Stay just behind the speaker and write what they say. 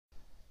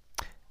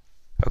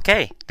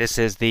Okay, this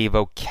is the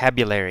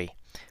vocabulary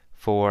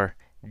for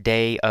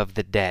Day of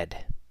the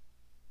Dead.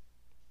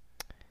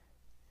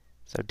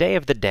 So, Day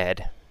of the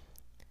Dead.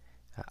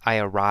 I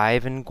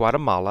arrive in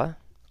Guatemala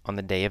on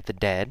the Day of the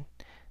Dead,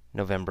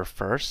 November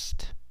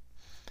 1st.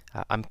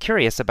 I'm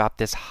curious about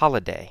this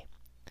holiday.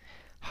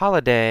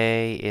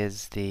 Holiday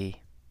is the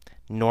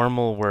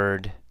normal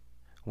word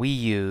we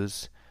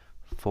use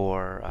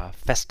for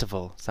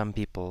festival. Some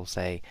people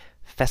say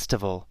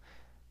festival,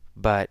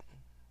 but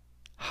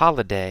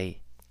holiday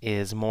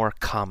is more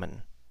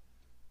common.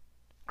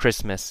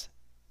 Christmas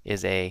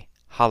is a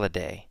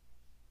holiday.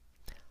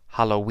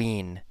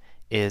 Halloween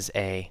is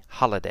a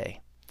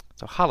holiday.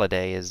 So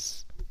holiday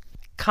is a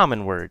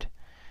common word,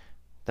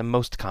 the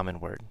most common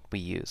word we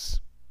use.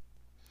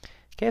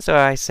 Okay, so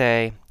I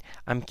say,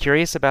 I'm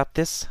curious about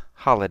this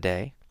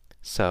holiday,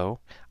 so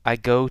I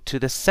go to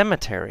the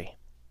cemetery.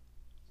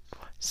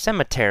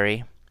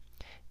 Cemetery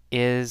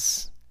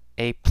is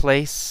a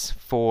place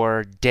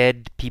for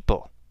dead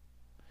people.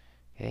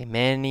 Okay,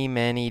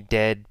 many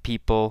dead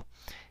people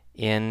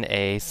in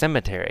a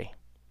cemetery.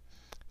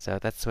 So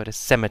that's what a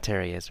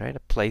cemetery is, right? A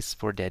place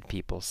for dead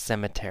people.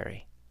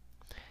 Cemetery.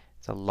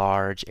 It's a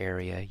large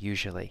area,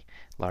 usually.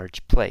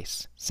 Large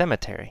place.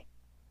 Cemetery.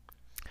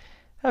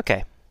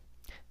 Okay.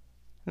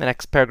 In the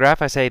next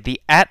paragraph, I say, the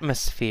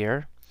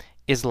atmosphere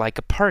is like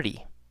a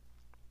party.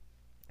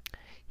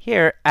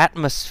 Here,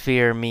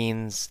 atmosphere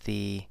means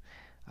the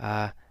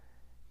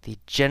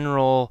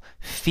general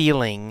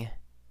feeling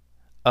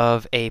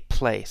of a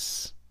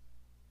place.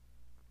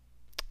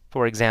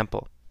 For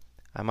example,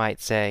 I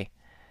might say,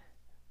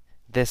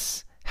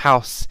 this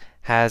house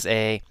has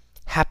a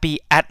happy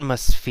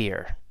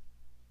atmosphere.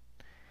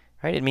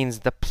 Right? It means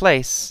the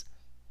place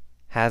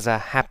has a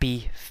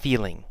happy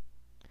feeling.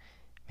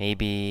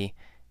 Maybe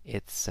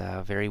it's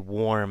very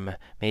warm.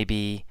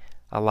 Maybe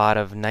a lot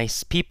of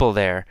nice people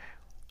there.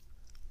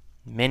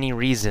 Many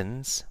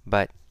reasons,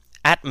 but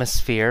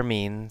atmosphere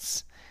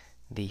means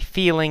the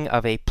feeling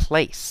of a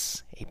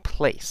place. A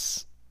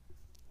place.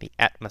 The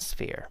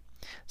atmosphere.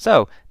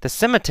 So, the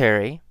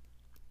cemetery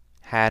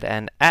had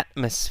an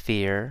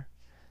atmosphere,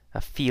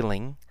 a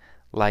feeling,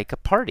 like a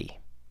party.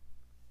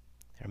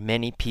 There are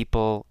many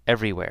people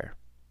everywhere.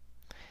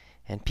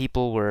 And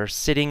people were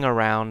sitting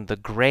around the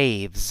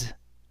graves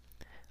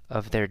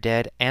of their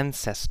dead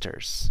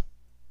ancestors.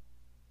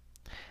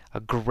 A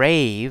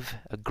grave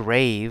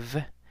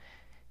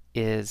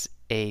is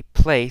a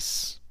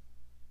place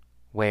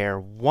where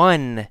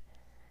one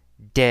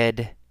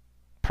dead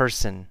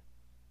person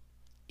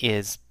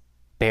is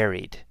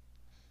buried.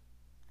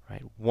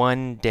 Right?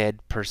 One dead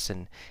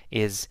person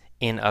is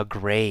in a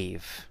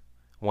grave.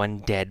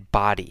 One dead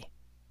body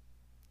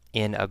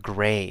in a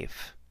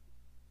grave.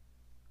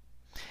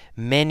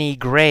 Many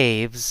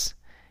graves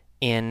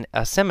in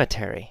a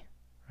cemetery.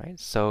 Right?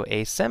 So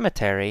a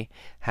cemetery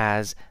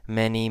has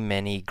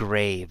many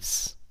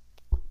graves.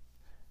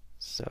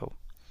 So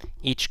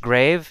each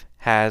grave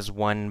has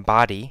one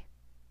body,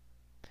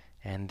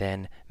 and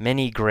then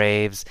many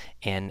graves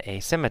in a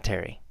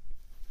cemetery.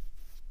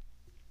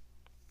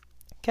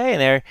 Okay,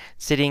 and they're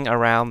sitting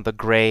around the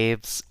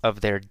graves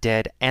of their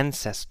dead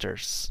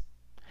ancestors.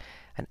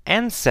 An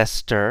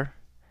ancestor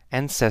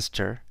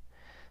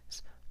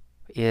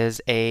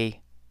is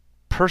a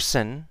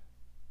person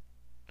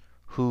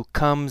who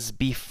comes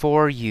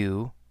before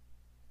you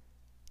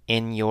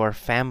in your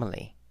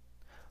family.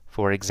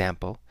 For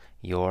example,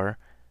 your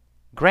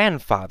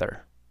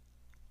grandfather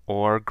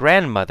or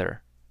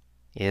grandmother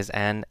is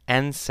an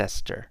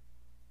ancestor.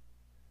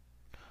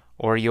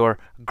 Or your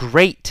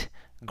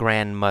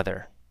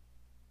great-grandmother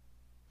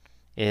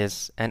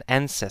is an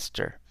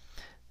ancestor.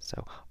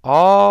 So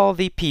all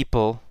the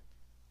people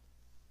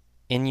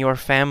in your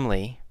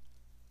family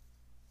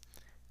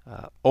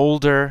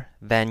older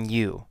than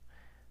you,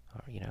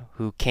 or,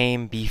 who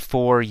came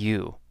before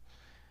you,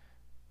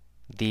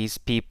 these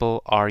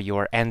people are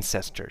your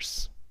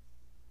ancestors.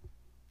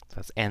 So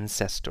that's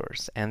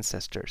ancestors.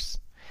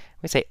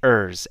 We say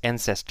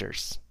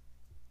ancestors.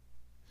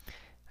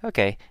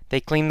 Okay, they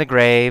clean the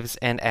graves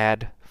and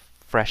add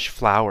fresh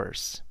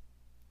flowers.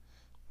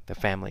 The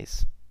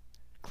families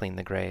clean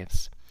the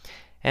graves.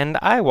 And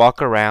I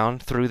walk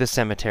around through the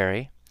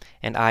cemetery,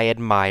 and I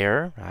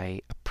admire,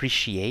 I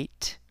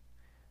appreciate,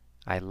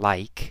 I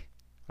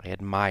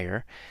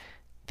admire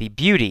the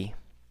beauty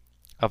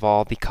of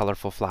all the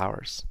colorful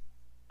flowers.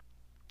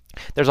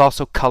 There's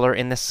also color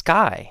in the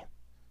sky,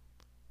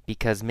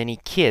 because many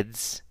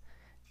kids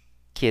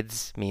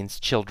means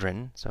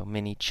children, so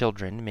many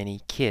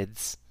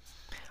kids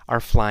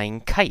are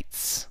flying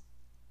kites.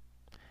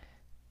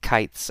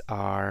 Kites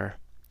are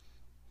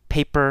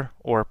paper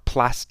or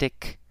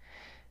plastic,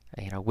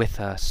 with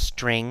a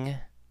string,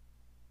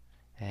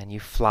 and you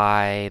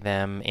fly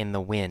them in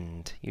the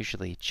wind.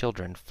 Usually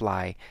children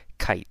fly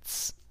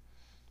kites.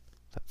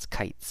 That's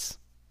kites.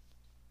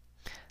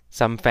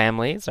 Some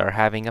families are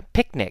having a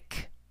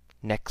picnic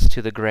next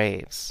to the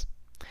graves.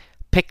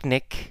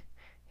 Picnic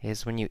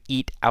is when you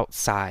eat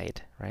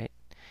outside, right?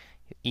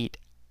 You eat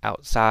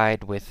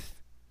outside with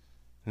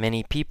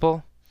many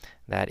people.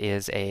 That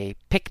is a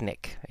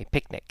picnic, a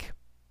picnic.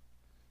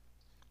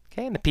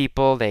 Okay, and the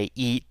people, they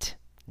eat,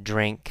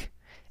 drink,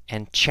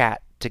 and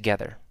chat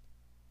together.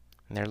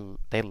 And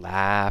they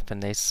laugh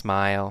and they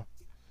smile.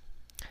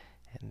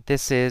 And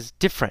this is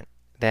different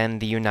than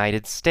the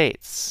United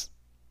States.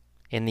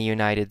 In the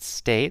United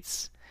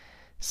States,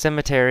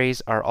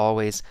 cemeteries are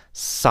always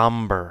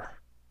somber.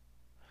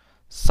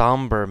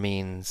 Somber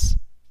means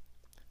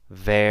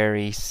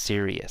very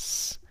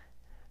serious.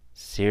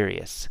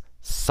 Serious.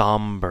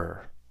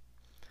 Somber.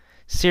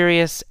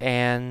 Serious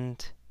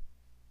and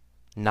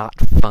not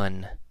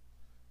fun.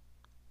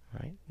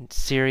 Right?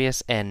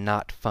 Serious and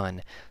not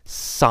fun.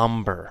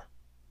 Somber.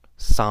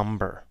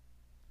 Somber.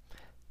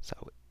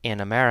 So in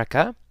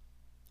America,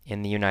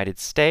 in the United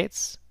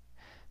States,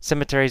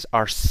 cemeteries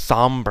are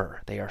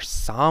somber. They are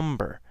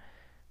somber.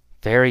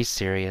 Very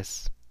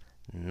serious.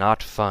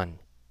 Not fun.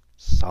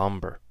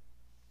 Somber.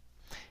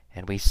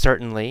 And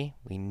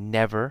we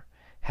never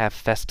have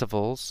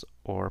festivals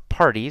or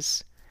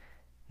parties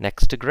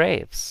next to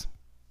graves.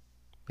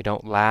 We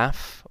don't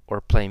laugh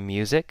or play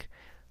music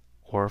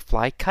or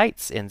fly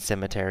kites in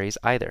cemeteries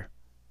either.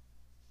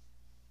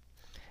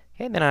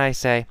 Okay, and then I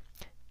say,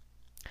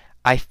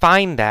 I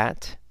find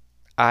that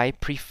I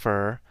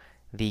prefer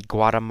the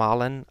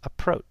Guatemalan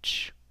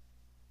approach.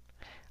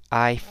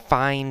 I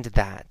find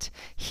that.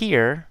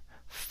 Here,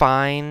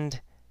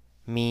 find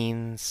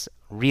means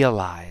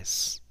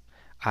realize.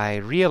 I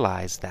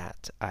realize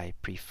that I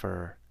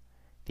prefer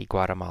the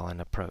Guatemalan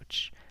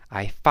approach.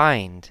 I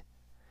find,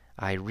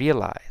 I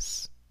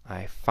realize,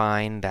 I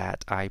find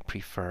that I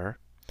prefer,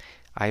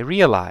 I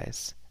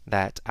realize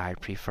that I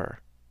prefer,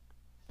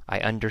 I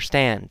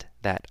understand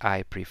that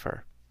I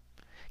prefer.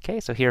 Okay,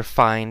 so here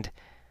find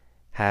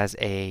has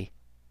a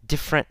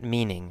different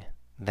meaning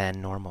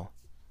than normal,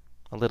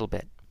 a little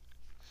bit.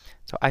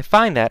 So I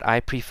find that I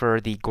prefer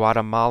the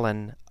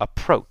Guatemalan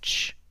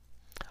approach.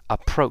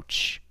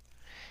 Approach.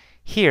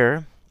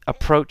 Here,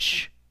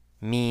 approach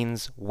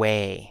means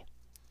way.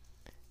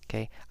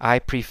 Okay, I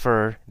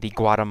prefer the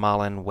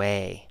Guatemalan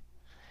way,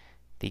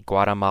 the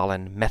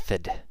Guatemalan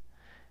method.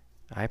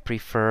 I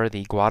prefer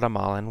the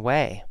Guatemalan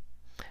way.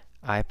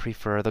 I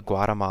prefer the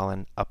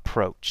Guatemalan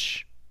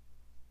approach.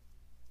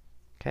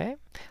 Okay,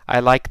 I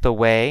like the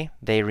way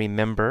they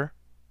remember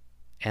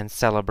and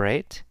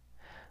celebrate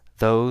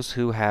those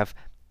who have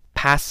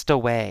passed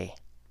away.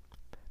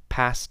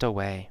 Passed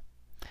away.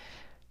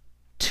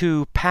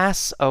 To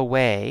pass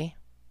away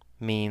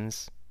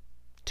means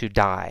to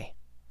die.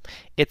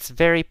 It's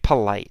very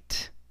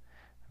polite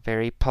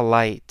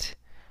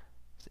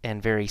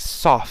and very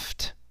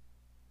soft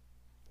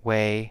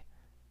way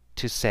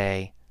to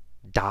say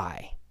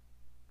die.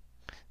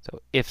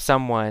 So if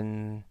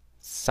someone's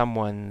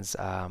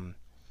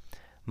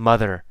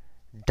mother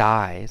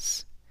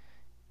dies,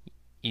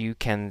 you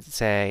can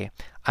say,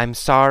 I'm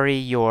sorry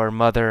your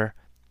mother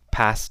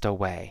passed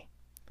away.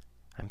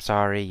 I'm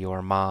sorry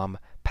your mom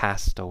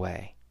passed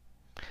away.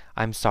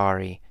 I'm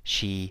sorry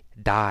she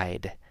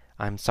died.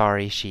 I'm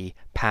sorry she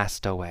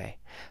passed away.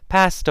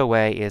 Passed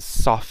away is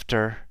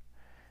softer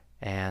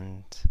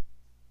and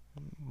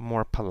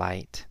more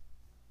polite.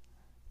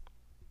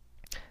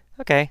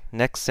 Okay,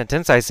 next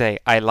sentence I say,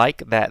 I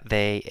like that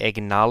they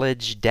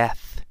acknowledge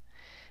death.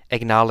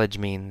 Acknowledge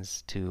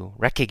means to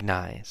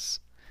recognize,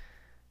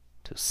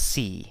 to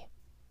see,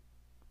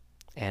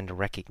 and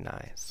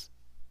recognize.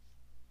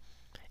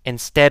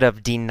 Instead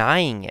of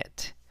denying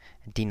it,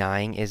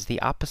 denying is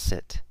the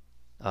opposite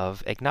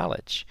of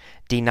acknowledge.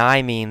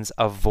 Deny means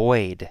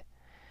avoid,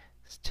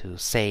 to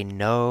say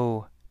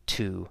no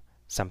to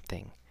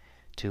something.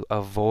 To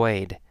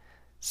avoid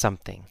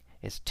something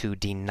is to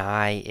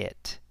deny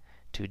it.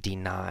 To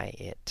deny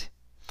it.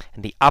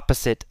 And the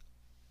opposite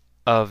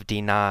of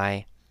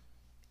deny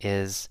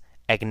is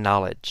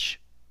acknowledge.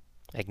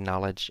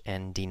 Acknowledge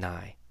and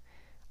deny.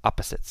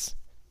 Opposites.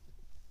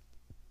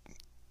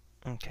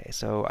 Okay,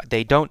 so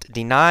they don't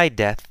deny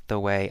death the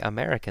way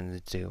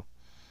Americans do.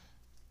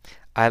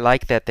 I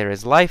like that there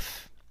is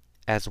life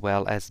as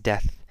well as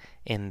death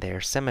in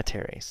their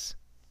cemeteries.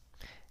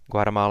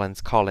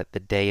 Guatemalans call it the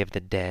Day of the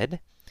Dead,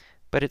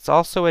 but it's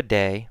also a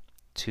day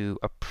to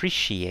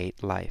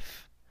appreciate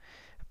life.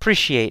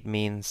 Appreciate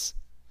means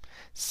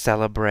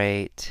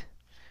celebrate,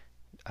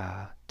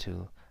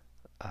 to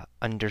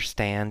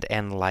understand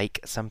and like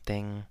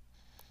something,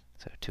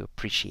 so to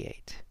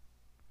appreciate.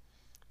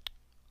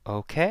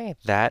 Okay,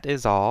 that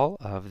is all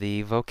of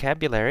the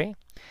vocabulary.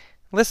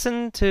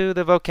 Listen to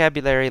the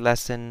vocabulary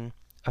lesson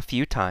a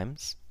few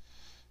times.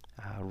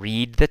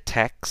 Read the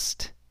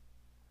text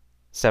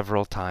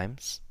several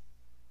times.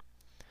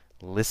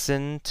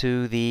 Listen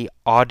to the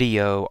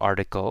audio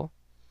article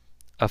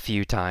a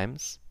few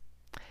times.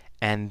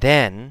 And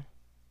then,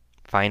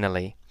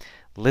 finally,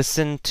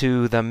 listen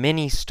to the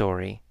mini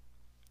story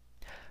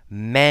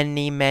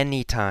many,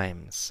 many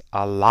times,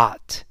 a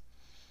lot,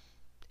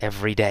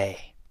 every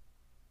day.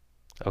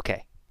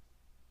 Okay.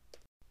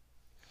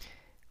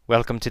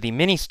 Welcome to the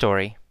mini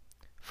story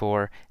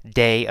for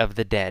Day of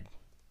the Dead.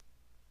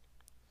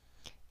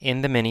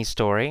 In the mini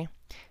story,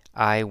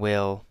 I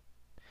will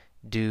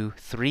do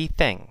three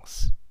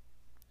things.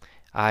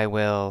 I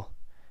will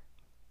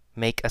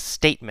make a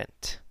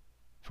statement.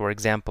 For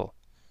example,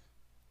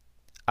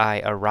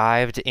 I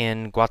arrived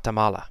in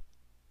Guatemala.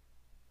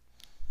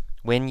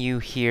 When you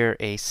hear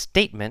a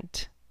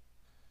statement,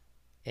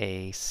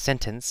 a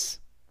sentence,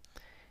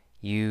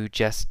 you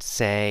just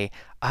say,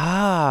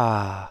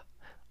 ah,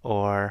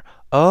 or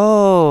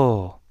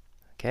oh.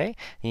 Okay?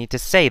 You need to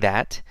say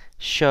that,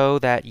 show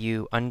that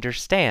you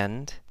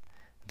understand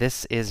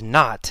this is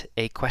not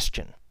a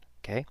question.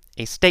 Okay?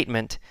 A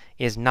statement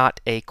is not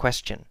a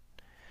question.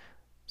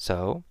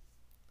 So,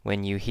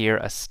 when you hear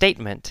a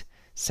statement,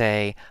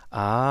 say,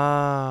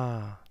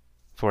 ah.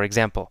 For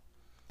example,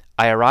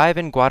 I arrive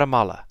in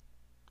Guatemala.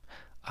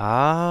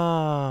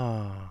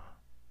 Ah.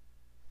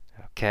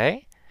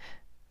 Okay?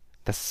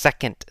 The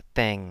second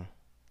thing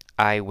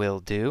I will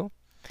do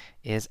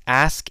is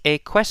ask a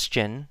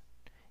question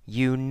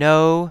you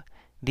know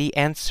the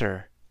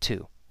answer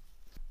to.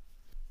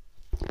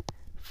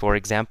 For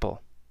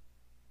example,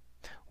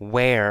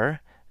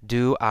 where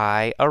do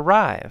I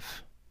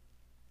arrive?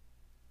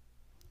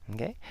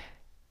 Okay?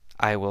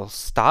 I will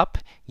stop.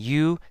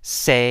 You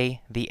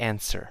say the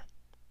answer.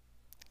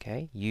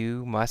 Okay?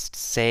 You must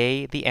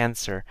say the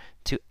answer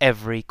to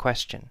every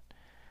question.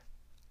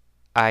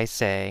 I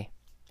say,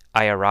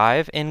 I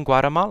arrive in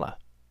Guatemala.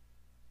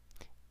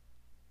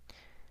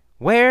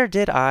 Where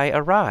did I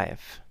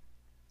arrive?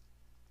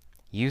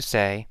 You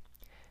say,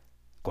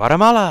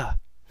 Guatemala.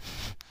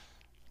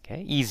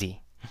 Okay,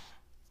 easy.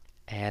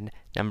 And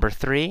number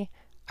 3,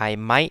 I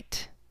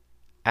might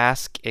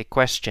ask a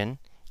question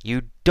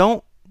you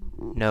don't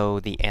know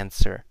the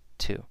answer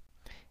to.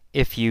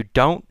 If you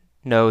don't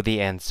know the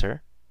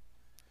answer,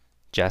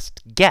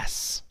 just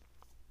guess.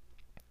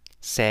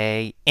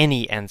 Say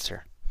any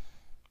answer.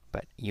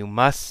 But you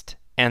must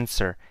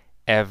answer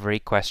every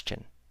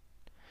question.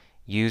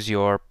 Use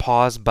your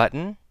pause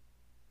button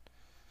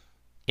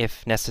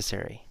if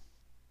necessary.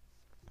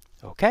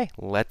 Okay,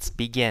 let's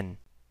begin.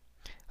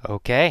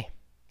 Okay,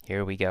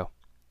 here we go.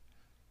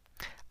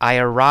 I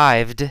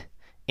arrived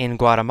in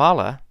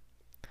Guatemala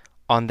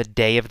on the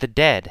Day of the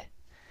Dead,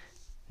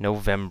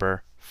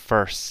 November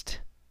 1st.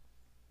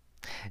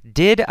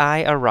 Did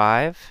I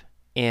arrive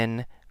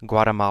in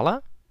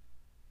Guatemala?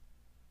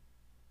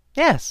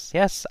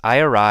 Yes, I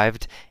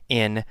arrived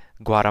in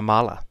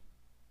Guatemala.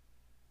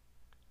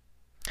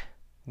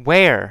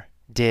 Where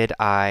did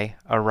I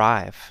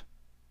arrive?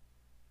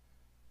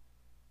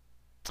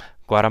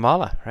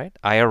 Guatemala, right?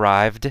 I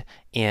arrived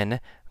in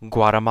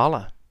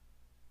Guatemala.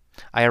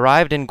 I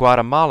arrived in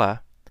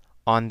Guatemala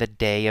on the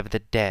Day of the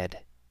Dead,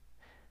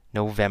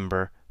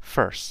 November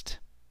 1st.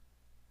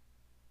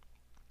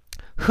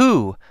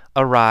 Who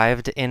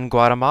arrived in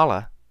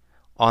Guatemala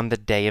on the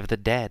Day of the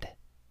Dead?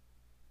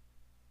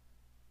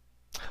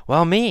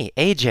 Well, me,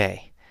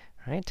 AJ,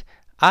 right?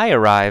 I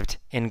arrived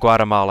in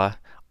Guatemala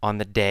on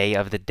the Day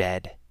of the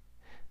Dead,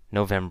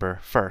 November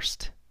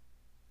 1st.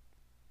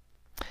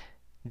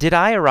 Did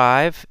I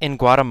arrive in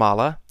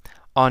Guatemala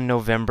on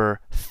November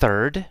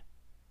 3rd?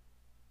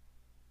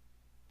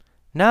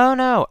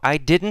 No, I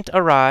didn't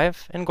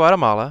arrive in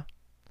Guatemala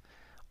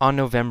on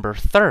November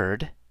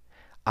 3rd.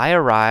 I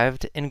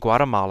arrived in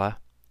Guatemala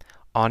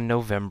on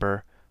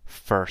November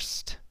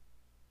 1st.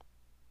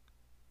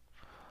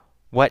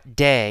 What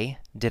day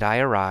did I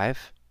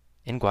arrive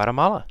in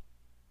Guatemala?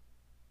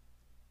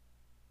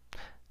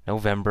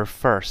 November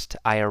 1st.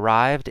 I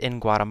arrived in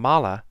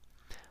Guatemala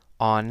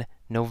on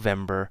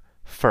November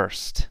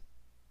 1st.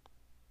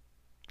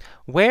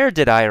 Where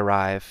did I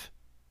arrive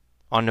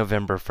on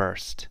November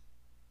 1st?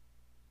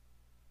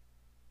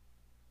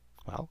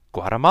 Well,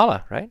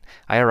 Guatemala, right?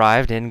 I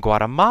arrived in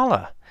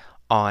Guatemala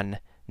on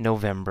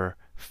November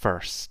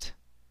 1st.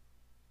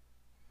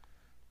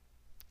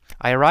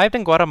 I arrived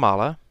in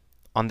Guatemala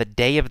on the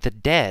Day of the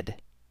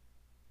Dead,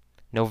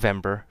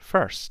 November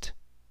 1st.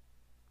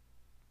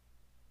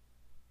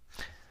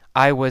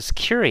 I was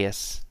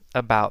curious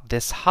about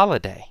this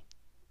holiday,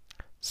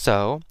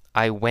 so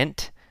I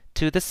went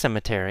to the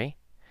cemetery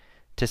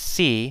to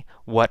see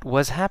what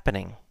was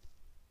happening.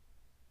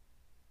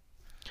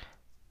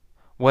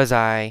 Was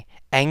I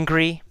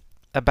angry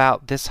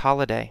about this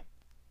holiday?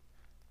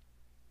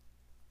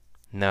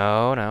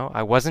 No,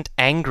 I wasn't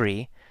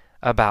angry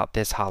about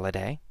this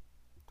holiday.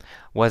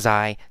 Was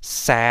I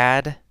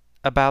sad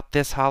about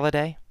this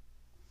holiday?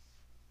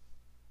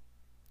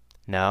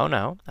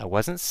 No, I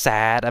wasn't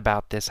sad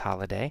about this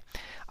holiday.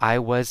 I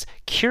was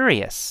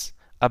curious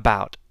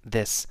about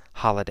this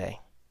holiday.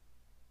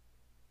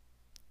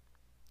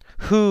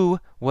 Who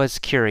was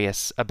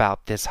curious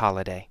about this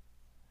holiday?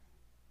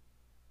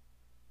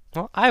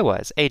 Well, I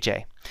was,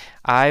 AJ.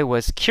 I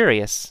was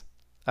curious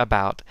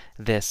about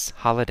this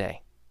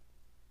holiday.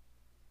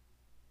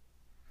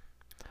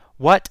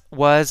 What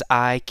was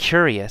I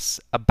curious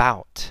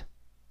about?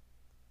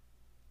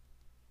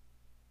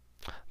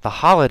 The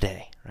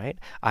holiday, right?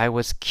 I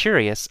was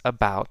curious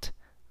about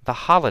the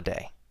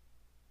holiday.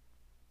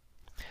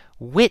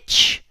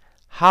 Which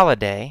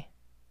holiday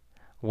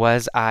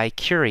was I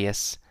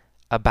curious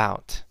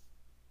about?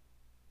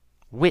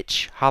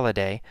 Which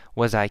holiday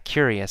was I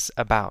curious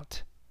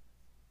about?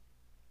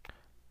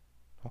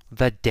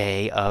 The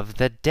Day of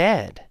the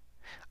Dead.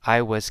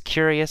 I was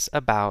curious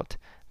about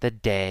the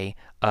Day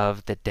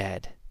of the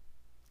Dead.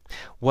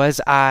 Was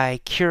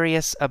I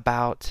curious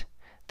about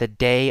the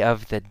Day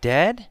of the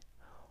Dead,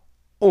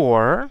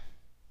 or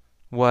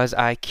was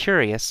I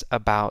curious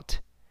about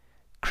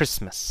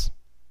Christmas?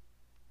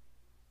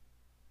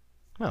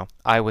 Well,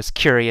 I was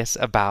curious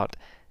about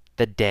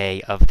the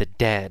Day of the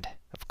Dead,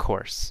 of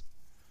course.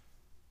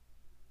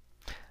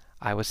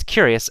 I was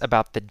curious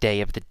about the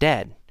Day of the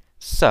Dead,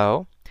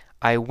 so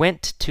I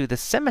went to the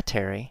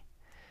cemetery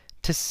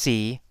to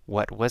see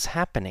what was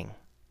happening.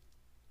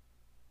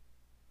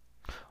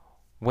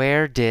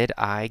 Where did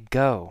I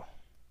go?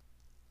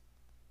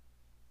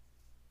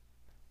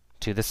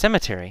 To the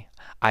cemetery.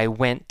 I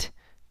went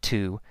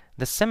to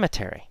the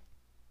cemetery.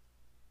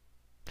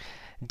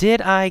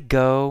 Did I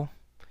go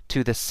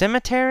to the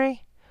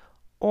cemetery,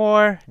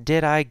 or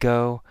did I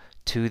go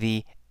to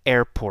the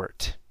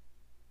airport?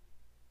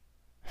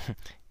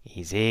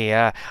 Easy.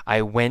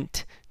 I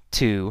went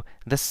to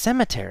the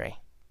cemetery.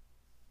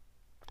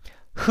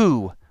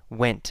 Who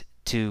went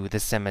to the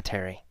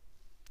cemetery?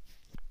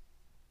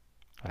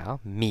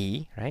 Well,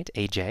 me, right?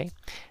 AJ.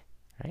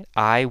 Right?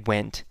 I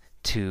went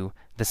to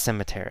the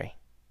cemetery.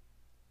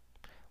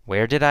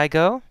 Where did I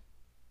go?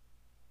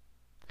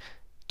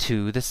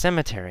 To the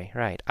cemetery,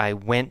 right. I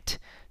went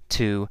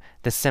to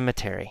the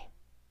cemetery.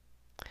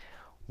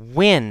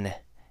 When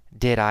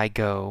did I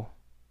go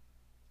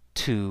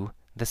to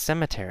the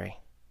cemetery?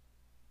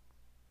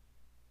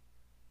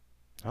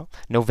 Oh,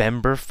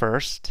 November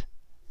 1st,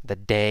 the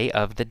Day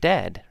of the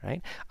Dead,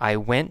 right? I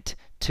went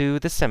to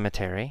the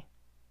cemetery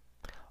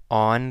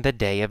on the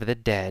Day of the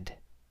Dead,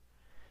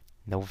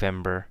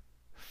 November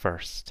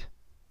 1st.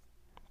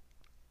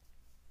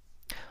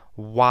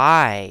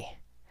 Why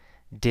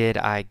did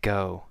I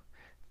go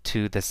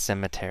to the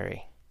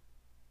cemetery?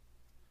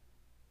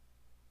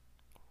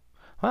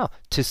 Well,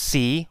 to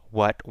see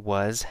what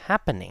was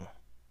happening.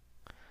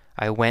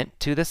 I went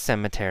to the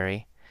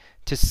cemetery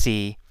to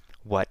see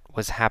what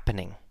was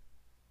happening.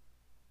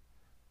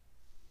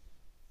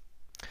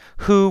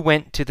 Who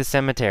went to the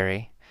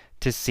cemetery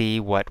to see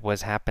what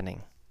was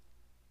happening?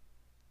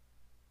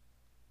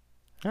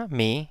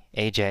 Me,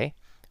 AJ,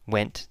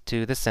 went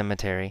to the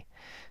cemetery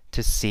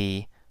to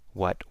see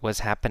what was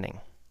happening.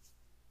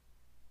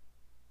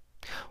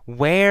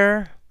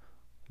 Where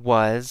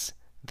was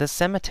the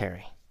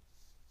cemetery?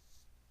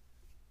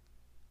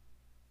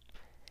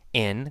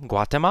 In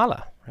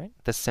Guatemala, right?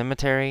 The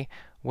cemetery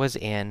was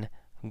in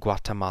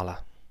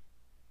Guatemala.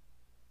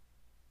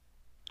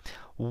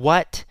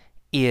 What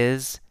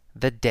is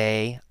the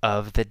Day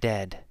of the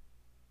Dead?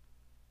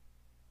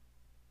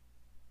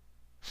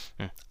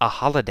 A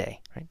holiday,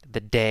 right?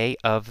 The Day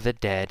of the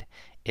Dead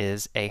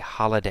is a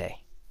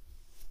holiday.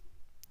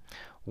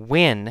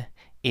 When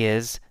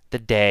is the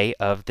Day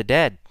of the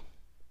Dead?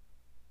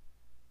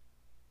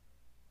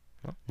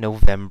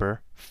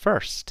 November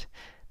 1st.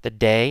 The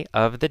Day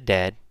of the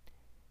Dead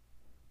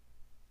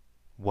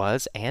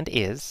was and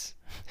is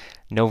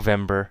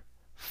November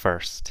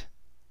 1st.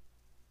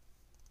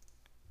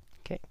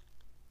 Okay.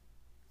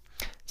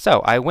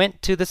 So I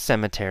went to the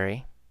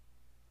cemetery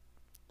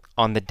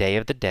on the Day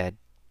of the Dead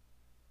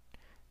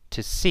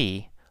to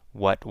see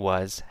what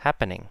was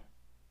happening.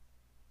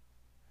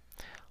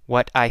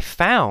 What I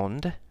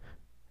found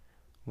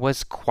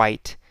was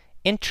quite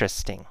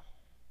interesting.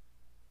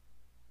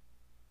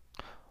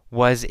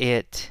 Was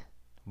it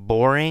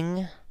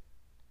boring?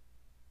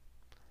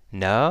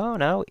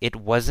 No, it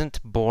wasn't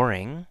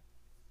boring.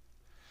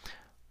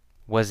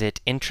 Was it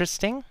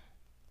interesting?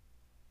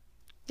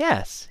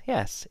 Yes,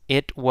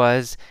 it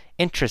was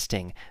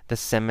interesting. The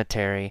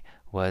cemetery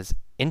was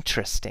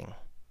interesting.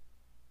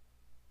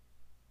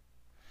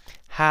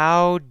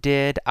 How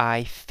did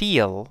I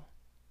feel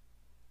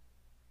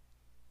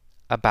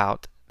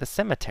about the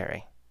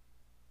cemetery?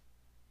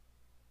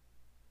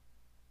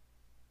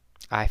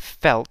 I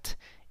felt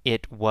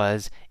it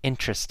was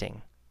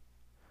interesting.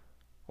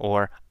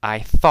 Or I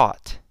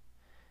thought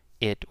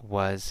it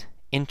was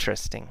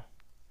interesting.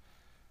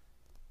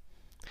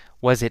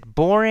 Was it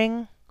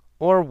boring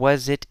or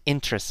was it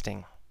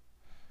interesting?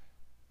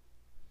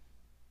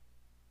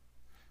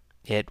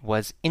 It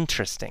was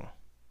interesting.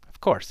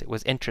 Of course, it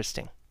was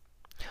interesting.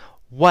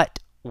 What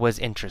was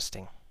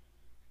interesting?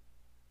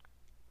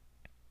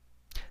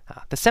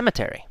 The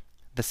cemetery.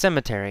 The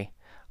cemetery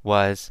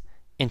was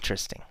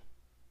interesting.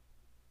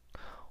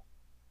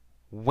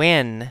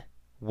 When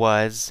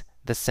was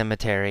the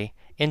cemetery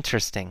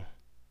interesting?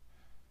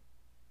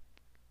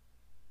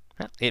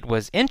 It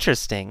was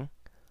interesting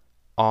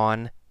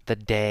on the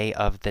Day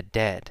of the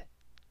Dead,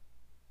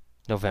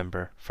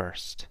 November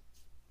 1st.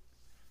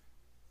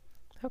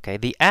 Okay,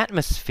 the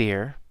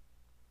atmosphere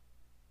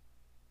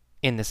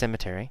in the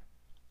cemetery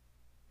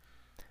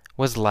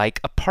was like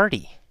a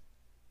party.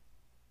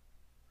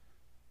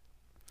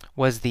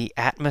 Was the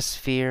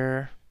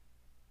atmosphere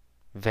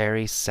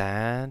very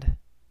sad?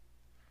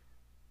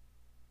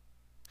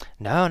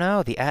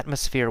 No, the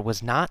atmosphere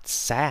was not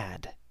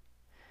sad.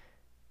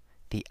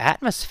 The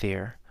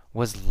atmosphere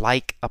was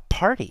like a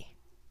party.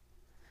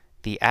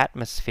 The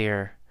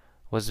atmosphere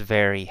was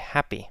very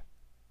happy.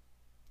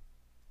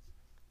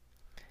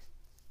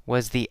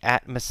 Was the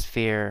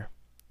atmosphere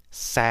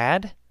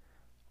sad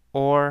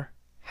or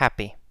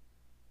happy?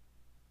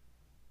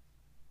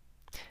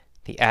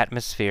 The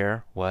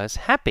atmosphere was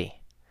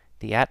happy.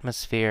 The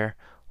atmosphere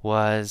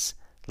was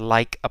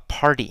like a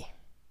party.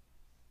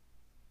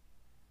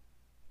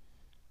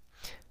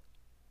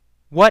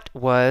 What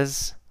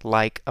was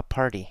like a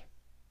party?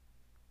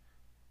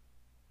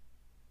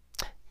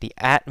 The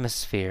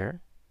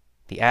atmosphere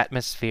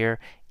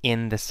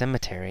in the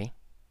cemetery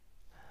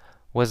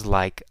was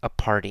like a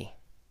party.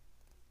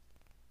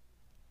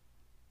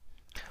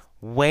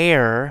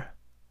 Where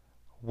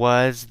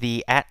was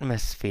the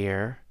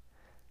atmosphere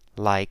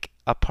like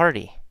a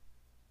party?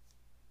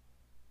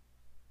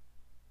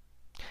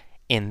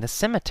 In the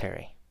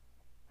cemetery,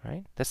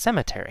 right? The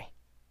cemetery.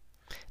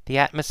 The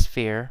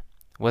atmosphere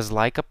was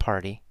like a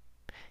party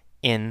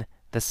in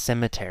the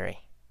cemetery.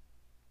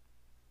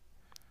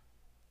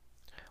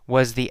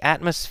 Was the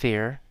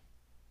atmosphere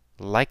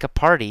like a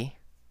party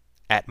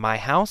at my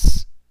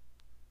house?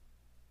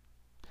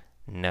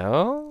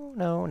 No,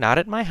 not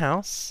at my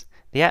house.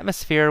 The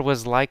atmosphere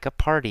was like a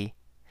party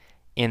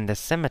in the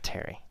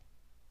cemetery.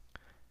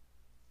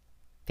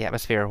 The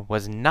atmosphere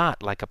was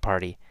not like a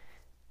party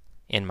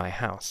in my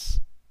house.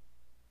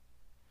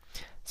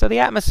 So the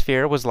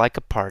atmosphere was like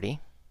a party.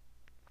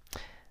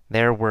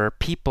 There were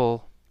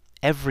people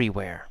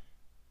everywhere.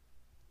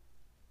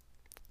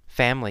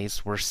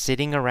 Families were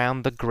sitting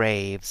around the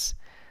graves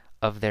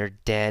of their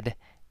dead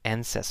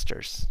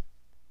ancestors.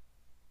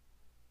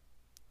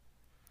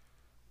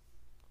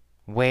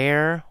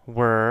 Where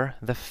were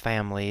the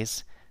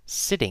families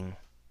sitting?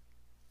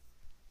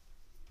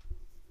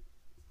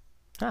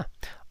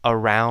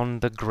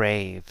 Around the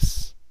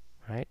graves,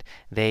 right?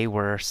 They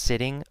were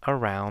sitting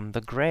around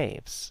the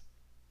graves.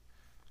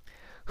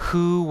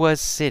 Who was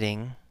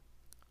sitting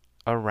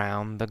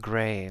around the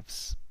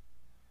graves?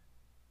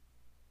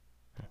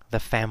 The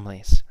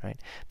families, right?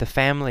 The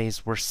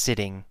families were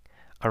sitting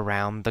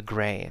around the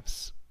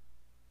graves.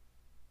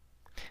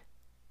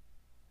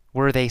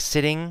 Were they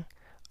sitting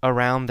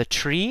around the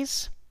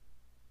trees?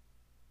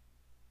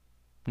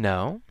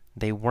 No,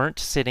 they weren't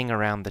sitting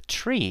around the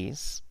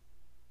trees.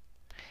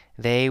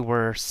 They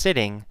were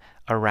sitting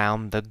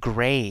around the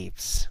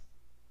graves.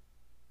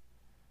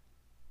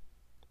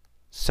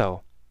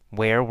 So,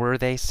 where were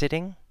they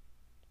sitting?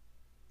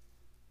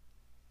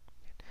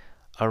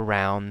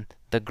 Around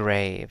the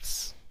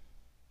graves.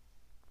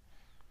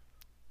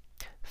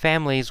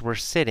 Families were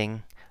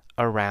sitting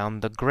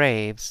around the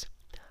graves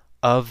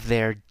of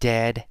their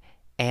dead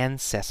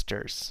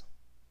ancestors.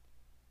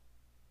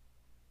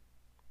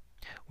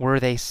 Were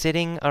they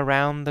sitting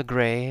around the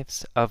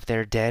graves of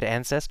their dead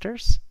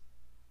ancestors?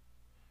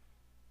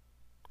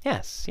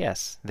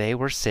 Yes, they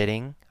were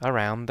sitting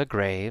around the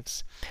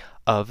graves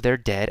of their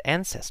dead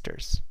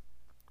ancestors.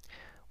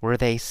 Were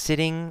they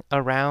sitting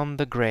around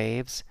the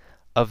graves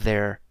of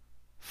their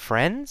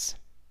friends?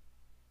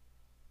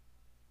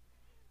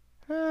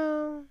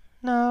 No,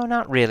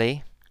 not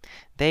really.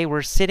 They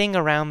were sitting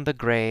around the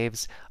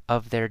graves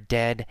of their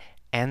dead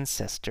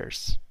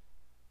ancestors.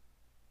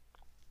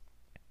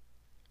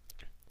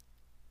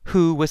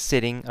 Who was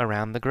sitting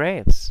around the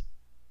graves?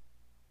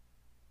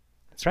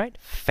 That's right,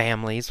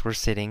 families were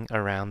sitting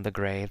around the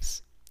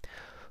graves.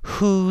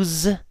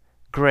 Whose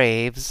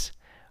graves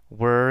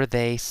were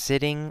they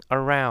sitting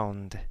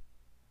around?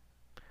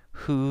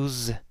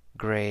 Whose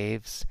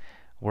graves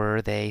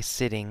were they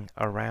sitting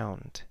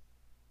around?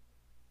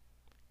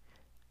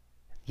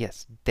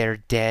 Yes, their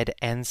dead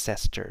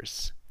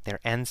ancestors. Their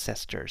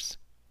ancestors.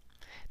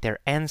 Their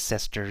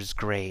ancestors'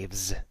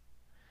 graves.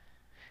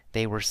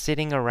 They were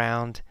sitting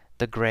around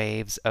the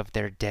graves of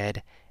their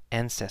dead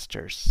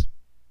ancestors.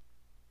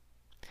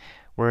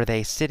 Were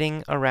they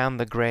sitting around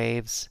the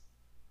graves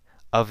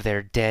of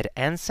their dead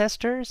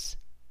ancestors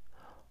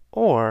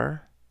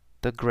or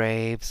the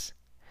graves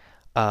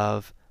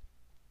of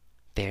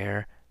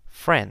their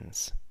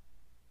friends?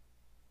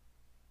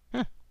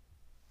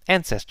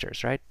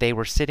 Ancestors, right? They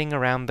were sitting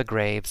around the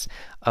graves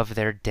of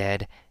their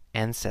dead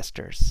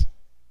ancestors.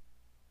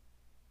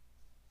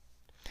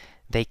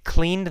 They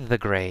cleaned the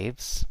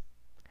graves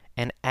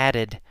and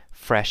added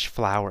fresh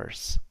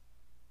flowers.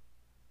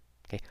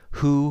 Okay,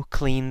 who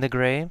cleaned the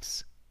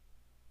graves?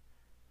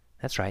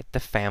 That's right, the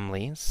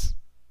families.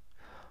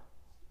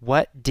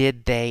 What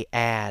did they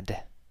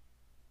add?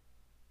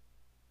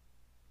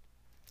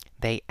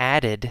 They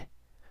added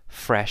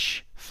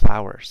fresh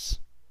flowers.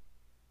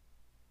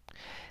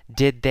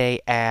 Did they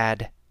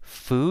add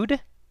food?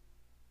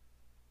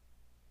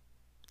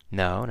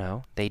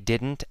 No, they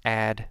didn't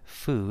add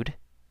food.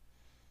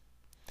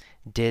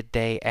 Did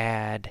they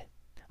add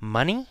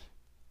money?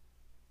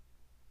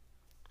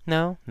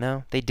 No,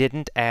 they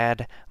didn't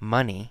add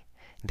money.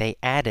 They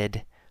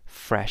added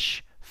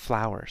fresh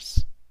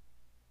flowers.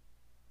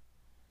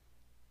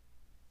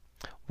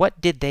 What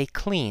did they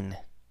clean?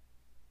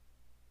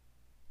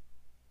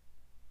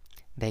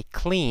 They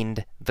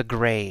cleaned the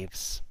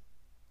graves.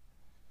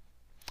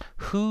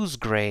 Whose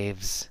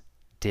graves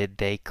did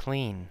they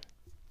clean?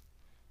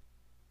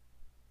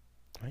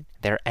 Right?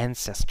 Their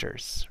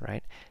ancestors,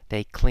 right?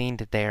 They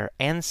cleaned their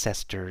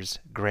ancestors'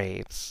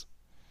 graves.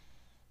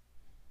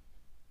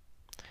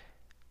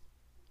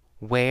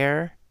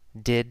 Where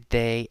did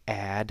they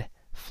add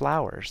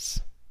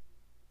flowers?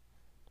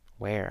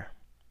 Where?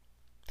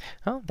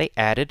 Oh, they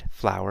added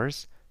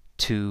flowers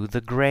to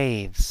the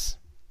graves.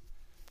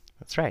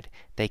 That's right.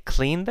 They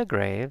cleaned the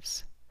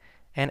graves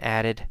and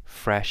added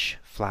fresh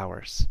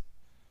flowers.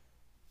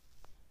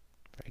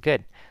 Very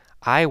good.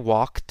 I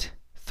walked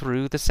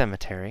through the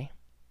cemetery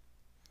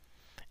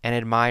and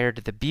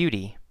admired the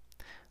beauty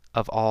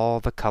of all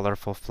the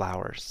colorful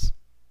flowers.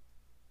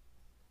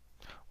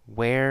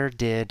 Where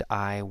did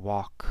I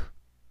walk?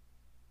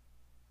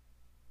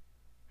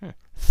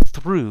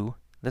 Through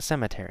the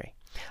cemetery.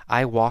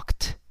 I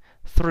walked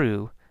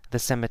through the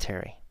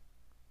cemetery.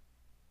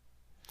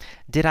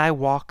 Did I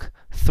walk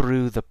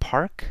through the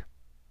park?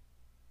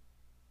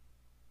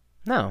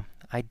 No,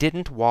 I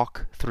didn't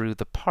walk through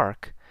the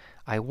park.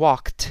 I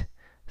walked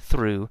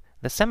through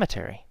the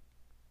cemetery.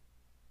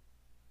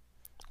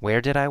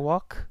 Where did I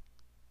walk?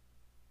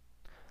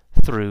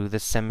 Through the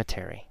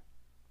cemetery.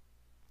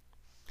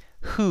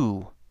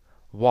 Who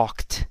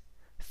walked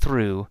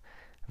through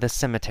the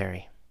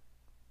cemetery?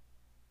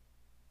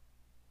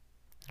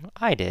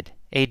 I did,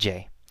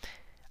 AJ.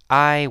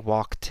 I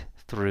walked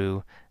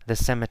through the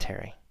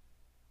cemetery.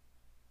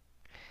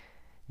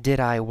 Did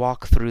I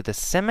walk through the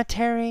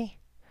cemetery,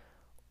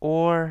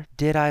 or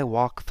did I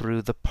walk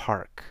through the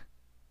park?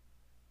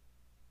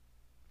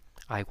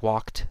 I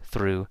walked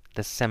through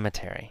the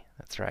cemetery.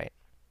 That's right.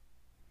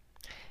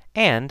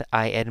 And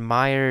I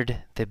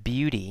admired the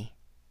beauty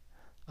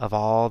of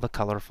all the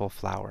colorful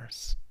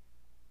flowers.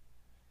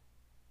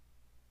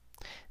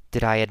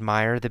 Did I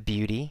admire the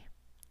beauty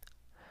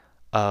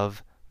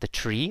of the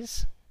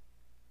trees?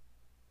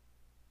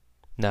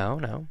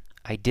 No,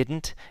 I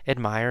didn't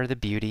admire the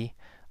beauty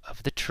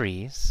of the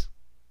trees.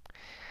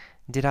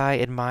 Did I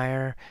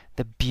admire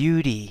the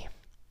beauty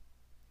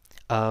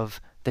of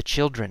the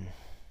children?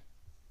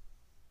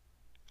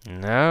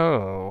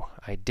 No,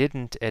 I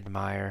didn't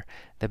admire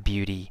the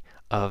beauty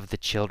of the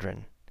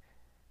children.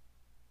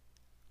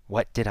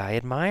 What did I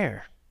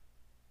admire?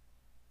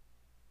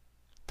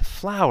 The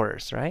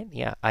flowers, right?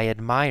 Yeah, I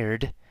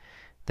admired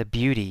the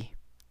beauty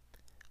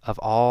of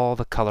all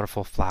the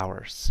colorful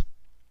flowers.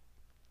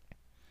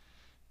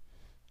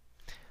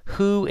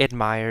 Who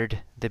admired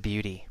the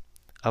beauty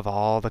of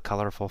all the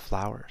colorful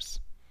flowers?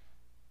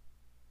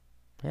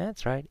 Yeah,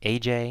 that's right.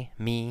 AJ,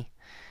 me,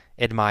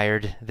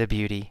 admired the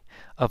beauty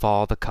of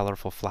all the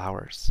colorful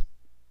flowers.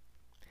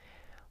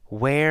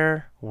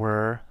 Where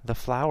were the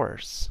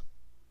flowers?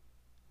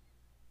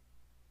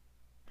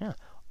 Yeah,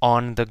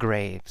 on the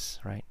graves,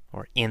 right?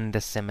 Or in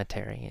the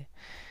cemetery,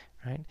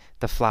 right?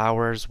 The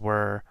flowers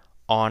were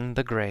on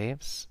the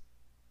graves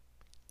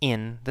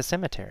in the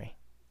cemetery.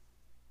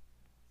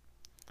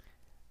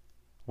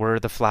 Were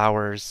the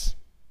flowers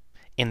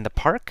in the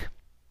park?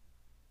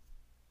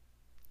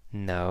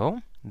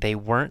 No, they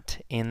weren't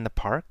in the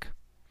park.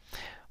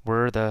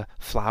 Were the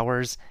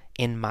flowers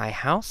in my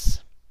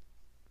house?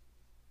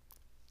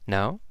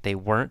 No, they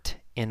weren't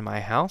in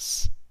my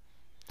house.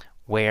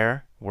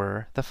 Where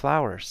were the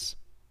flowers?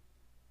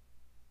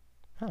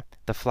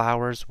 The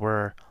flowers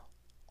were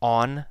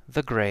on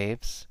the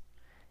graves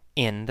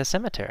in the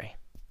cemetery.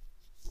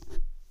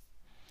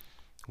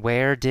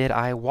 Where did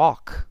I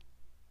walk?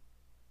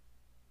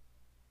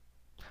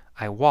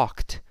 I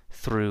walked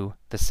through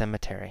the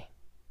cemetery.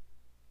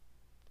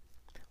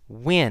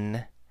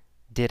 When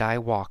did I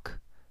walk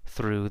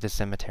through the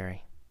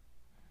cemetery?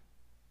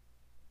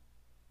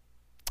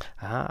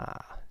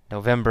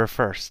 November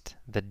 1st,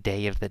 the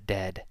Day of the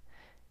Dead.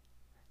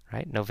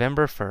 Right?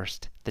 November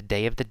 1st, the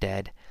Day of the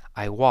Dead,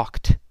 I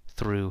walked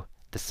through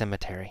the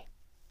cemetery.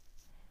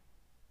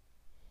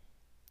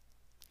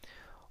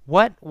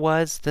 What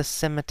was the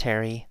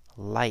cemetery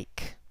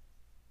like?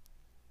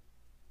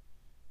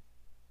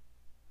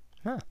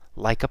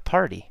 Like a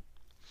party.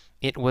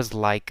 It was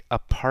like a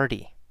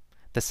party.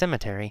 The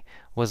cemetery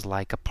was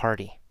like a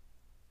party.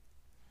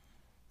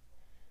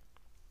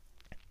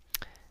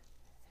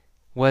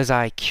 Was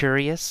I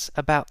curious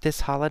about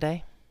this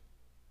holiday?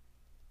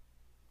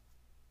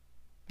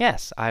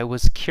 Yes, I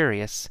was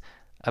curious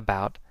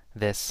about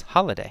this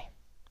holiday.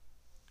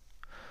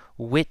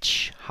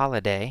 Which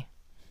holiday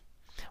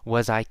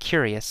was I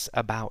curious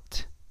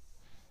about?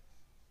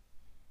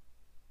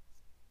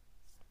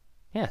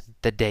 Yeah,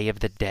 the Day of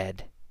the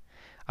Dead.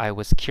 I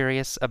was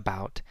curious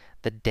about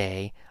the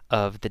Day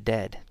of the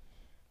Dead.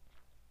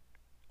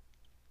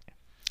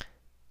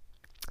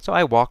 So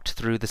I walked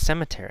through the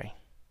cemetery.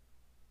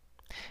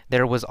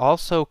 There was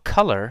also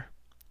color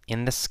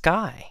in the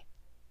sky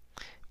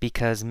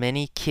because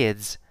many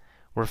kids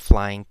were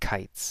flying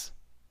kites.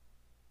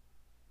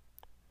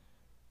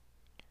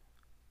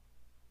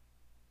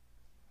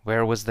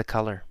 Where was the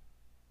color?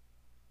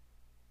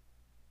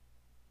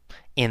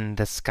 In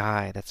the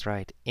sky, that's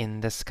right,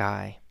 in the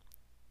sky.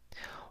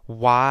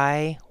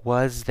 Why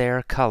was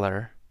there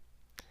color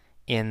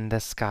in the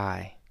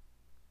sky?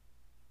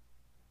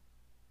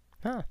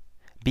 Huh.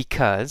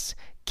 Because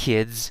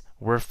kids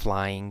were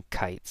flying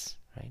kites,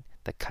 right?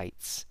 The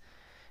kites.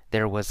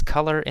 There was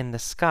color in the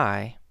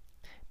sky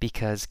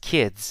because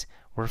kids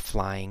were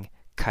flying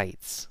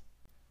kites.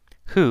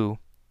 Who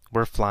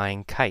were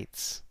flying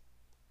kites?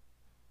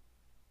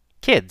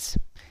 Kids.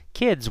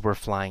 Kids were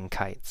flying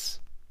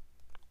kites.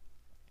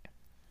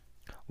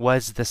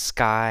 Was the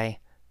sky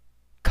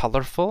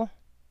colorful,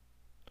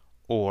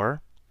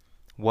 or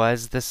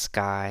was the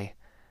sky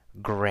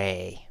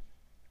gray?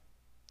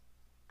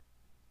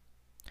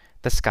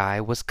 The sky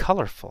was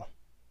colorful.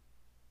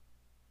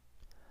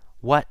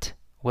 What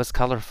was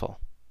colorful?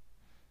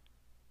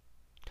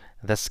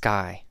 The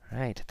sky,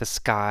 right? The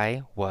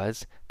sky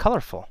was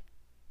colorful.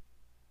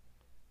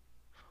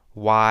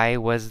 Why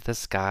was the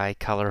sky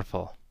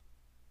colorful?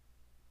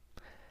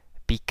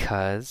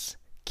 Because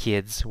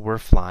kids were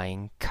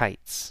flying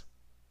kites.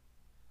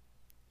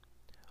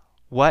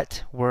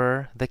 What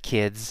were the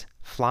kids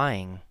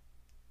flying?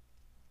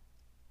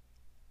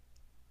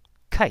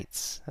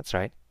 Kites. That's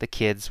right. The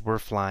kids were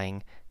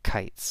flying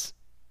kites.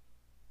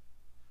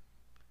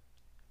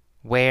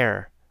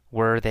 Where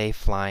were they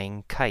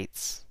flying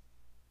kites?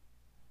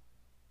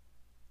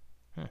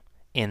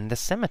 In the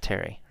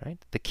cemetery, right?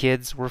 The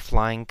kids were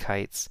flying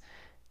kites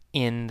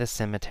in the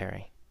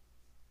cemetery.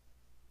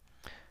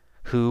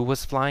 Who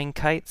was flying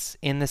kites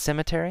in the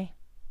cemetery?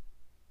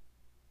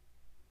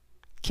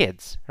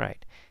 Kids,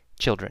 right.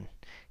 Children.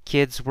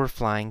 Kids were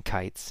flying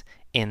kites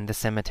in the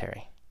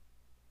cemetery.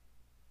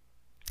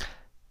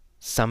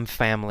 Some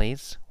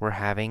families were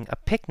having a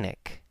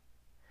picnic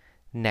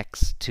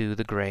next to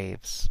the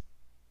graves.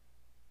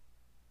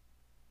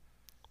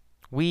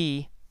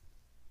 We,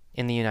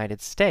 in the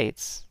United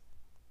States,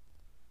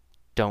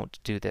 don't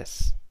do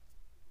this.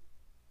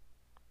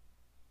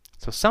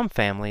 So some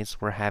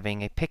families were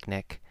having a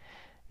picnic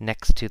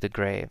next to the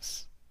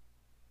graves.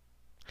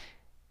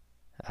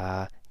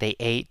 They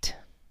ate,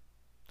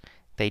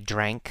 they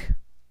drank,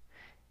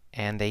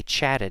 and they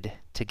chatted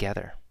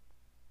together.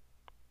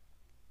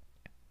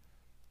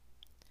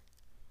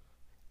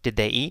 Did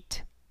they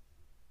eat?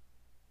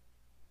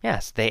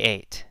 Yes, they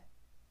ate.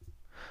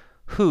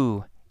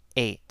 Who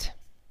ate?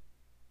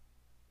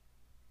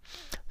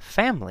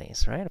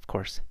 Families, right? Of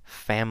course,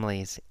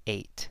 families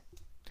ate.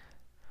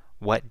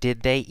 What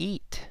did they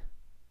eat?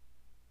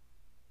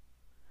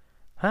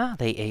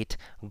 They ate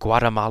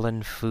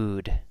Guatemalan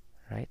food,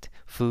 right?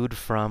 Food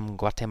from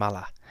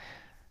Guatemala,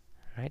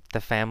 right?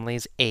 The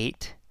families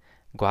ate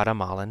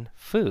Guatemalan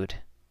food.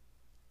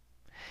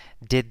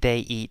 Did they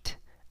eat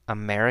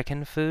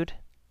American food?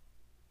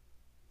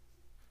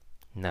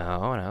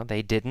 No,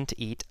 they didn't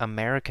eat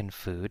American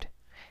food.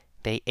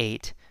 They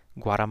ate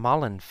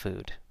Guatemalan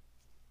food.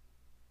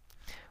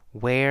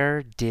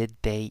 Where did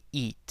they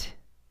eat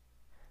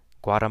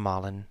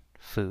Guatemalan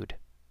food?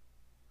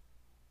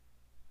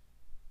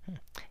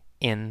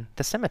 In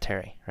the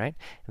cemetery, right?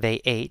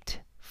 They ate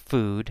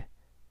food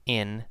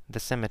in the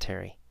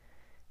cemetery.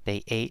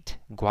 They ate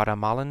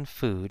Guatemalan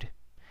food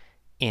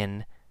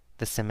in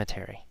the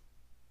cemetery.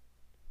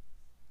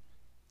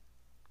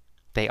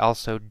 They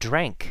also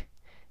drank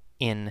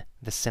in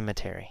the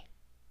cemetery.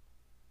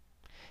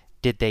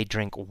 Did they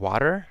drink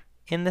water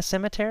in the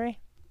cemetery?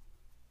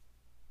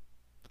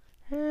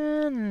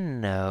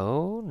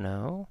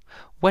 No.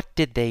 What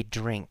did they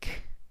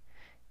drink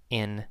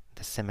in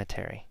the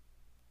cemetery?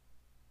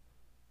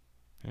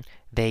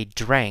 They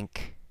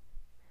drank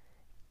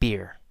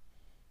beer.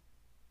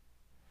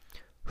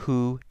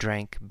 Who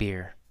drank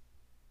beer?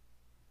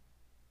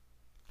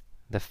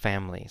 The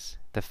families.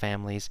 The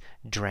families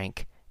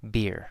drank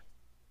beer.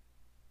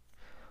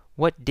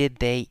 What did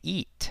they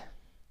eat?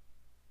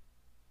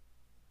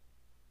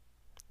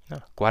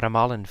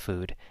 Guatemalan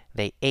food.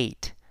 They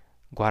ate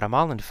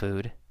Guatemalan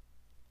food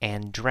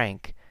and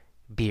drank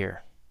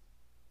beer.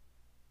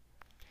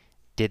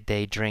 Did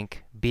they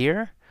drink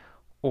beer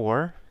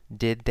or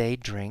did they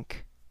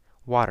drink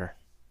water?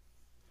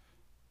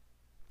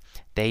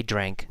 They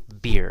drank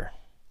beer.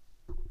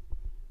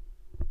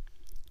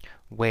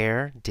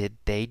 Where did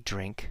they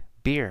drink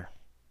beer?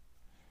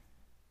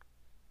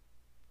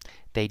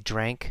 They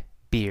drank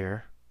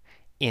beer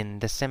in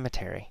the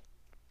cemetery.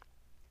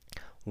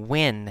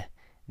 When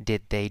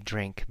did they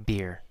drink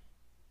beer?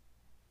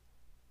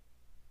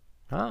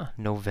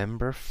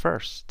 November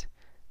 1st,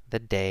 the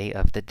Day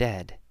of the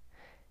Dead.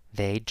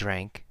 They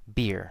drank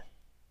beer.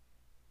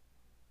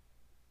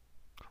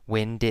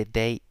 When did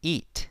they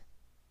eat?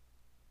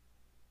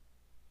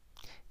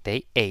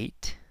 They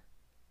ate,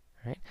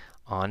 right,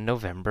 on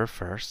November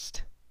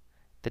 1st,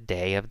 the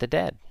Day of the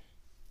Dead.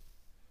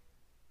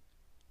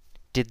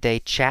 Did they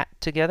chat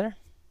together?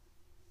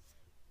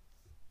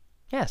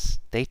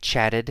 Yes, they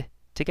chatted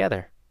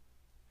together.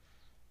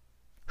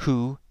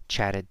 Who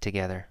chatted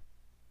together?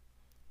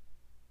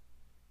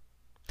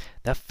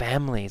 The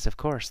families, of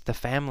course. The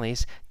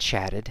families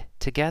chatted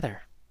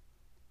together.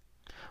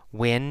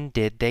 When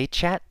did they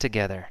chat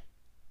together?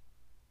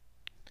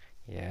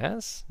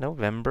 Yes,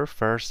 November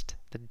 1st,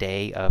 the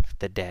Day of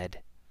the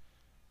Dead.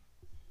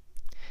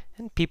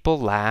 and people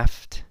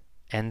laughed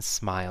and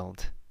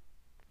smiled.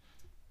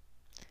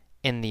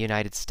 In the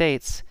United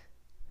States,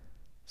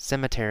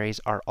 cemeteries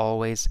are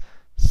always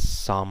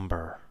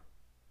somber.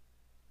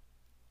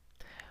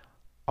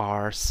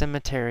 Are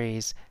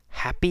cemeteries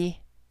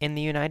happy in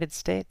the United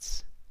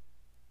States?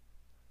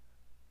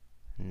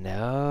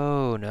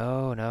 No,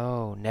 no,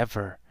 no,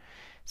 never.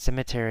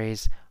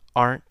 Cemeteries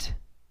aren't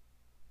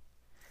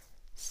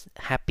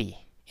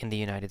happy in the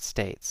United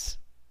States.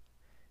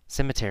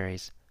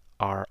 Cemeteries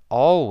are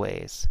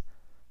always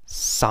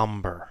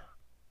somber,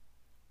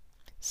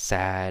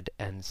 sad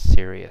and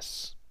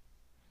serious.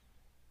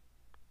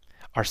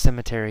 Are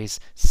cemeteries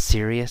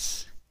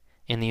serious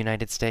in the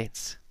United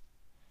States?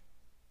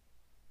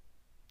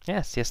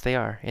 Yes, yes they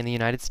are. In the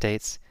United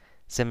States,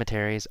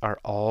 cemeteries are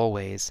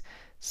always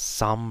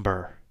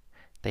somber.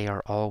 They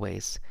are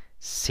always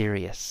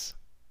serious.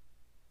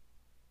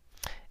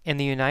 In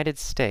the United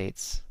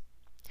States,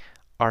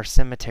 are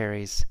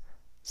cemeteries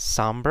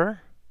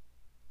somber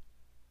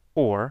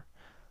or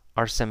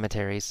are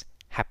cemeteries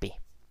happy?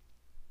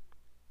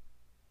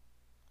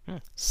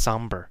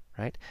 Somber,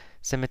 right?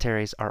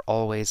 Cemeteries are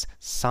always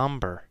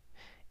somber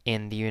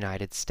in the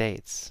United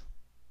States.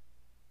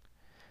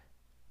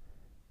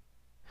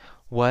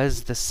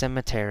 Was the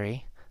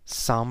cemetery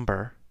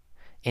somber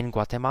in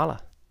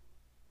Guatemala?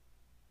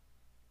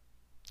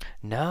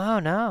 No,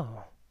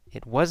 no,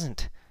 it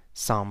wasn't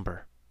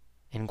somber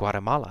in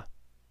Guatemala.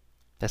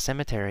 The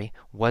cemetery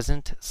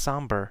wasn't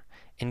somber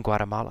in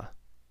Guatemala.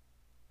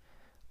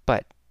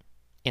 But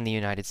in the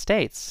United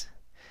States,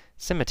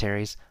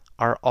 cemeteries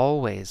are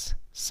always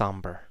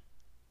somber.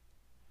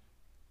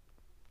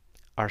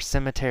 Are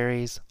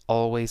cemeteries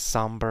always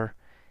somber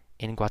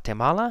in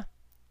Guatemala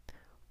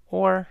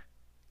or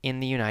in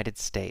the United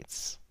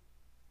States?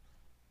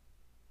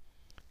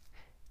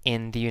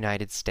 In the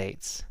United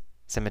States,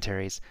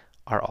 cemeteries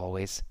are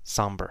always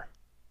somber.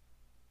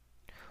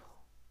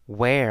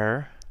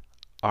 Where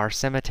are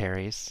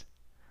cemeteries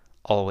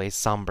always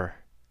somber?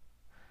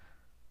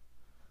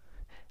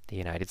 The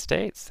United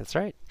States, that's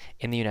right.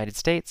 In the United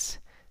States,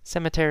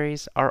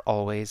 cemeteries are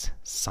always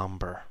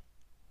somber.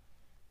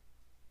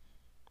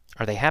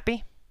 Are they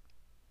happy?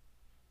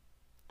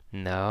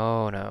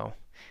 No, no.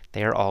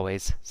 They are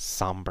always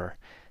somber.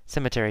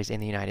 Cemeteries in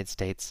the United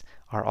States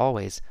are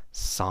always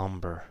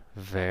somber.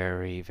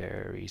 Very,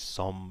 very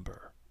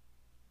somber.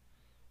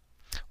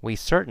 We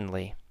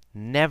certainly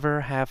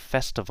never have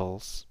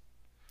festivals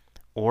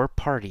or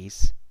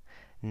parties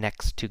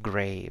next to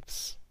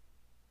graves.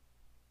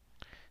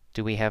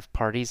 Do we have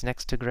parties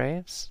next to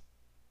graves?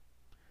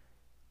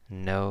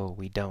 No,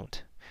 we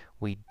don't.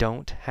 We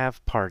don't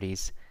have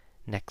parties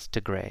next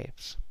to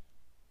graves.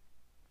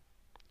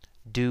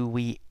 Do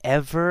we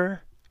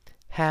ever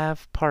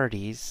have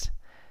parties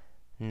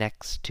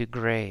next to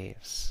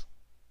graves?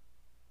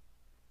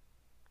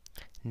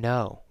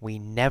 No, we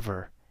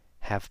never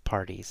have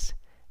parties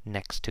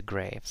next to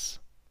graves.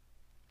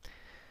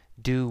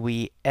 Do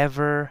we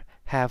ever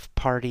have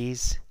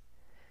parties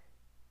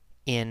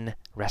in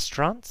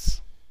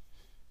restaurants?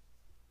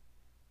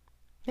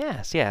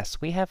 Yes,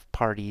 yes, we have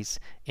parties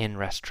in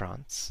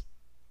restaurants.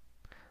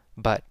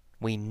 But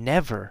we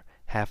never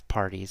have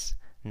parties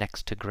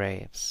next to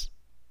graves.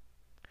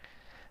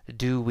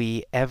 Do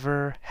we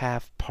ever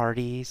have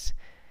parties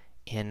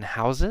in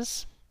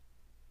houses?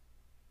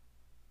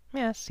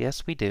 Yes,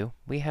 yes, we do.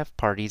 We have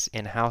parties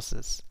in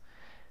houses.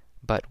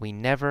 But we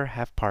never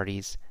have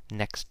parties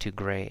next to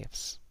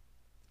graves.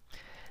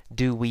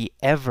 Do we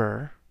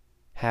ever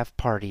have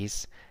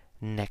parties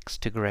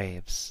next to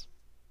graves?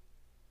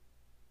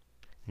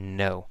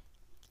 No,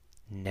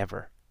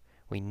 never.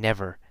 We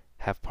never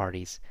have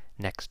parties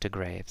next to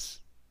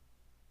graves.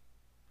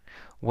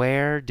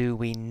 Where do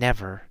we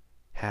never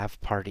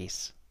have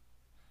parties?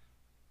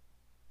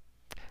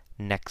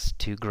 Next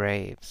to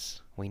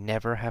graves. We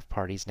never have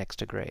parties next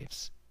to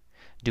graves.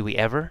 Do we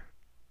ever?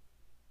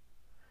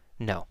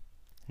 No,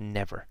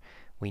 never.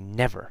 We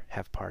never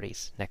have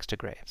parties next to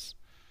graves.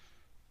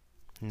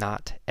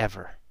 Not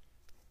ever.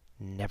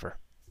 Never.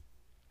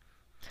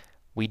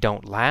 We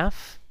don't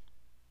laugh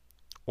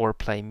or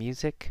play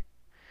music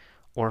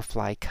or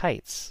fly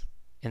kites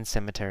in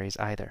cemeteries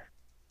either.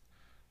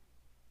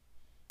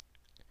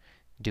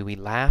 Do we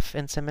laugh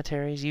in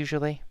cemeteries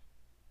usually?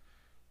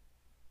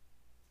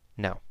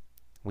 No,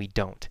 we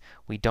don't.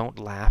 We don't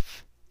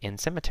laugh in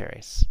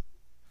cemeteries.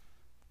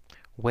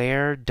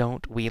 Where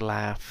don't we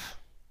laugh?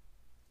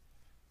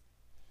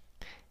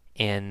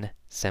 In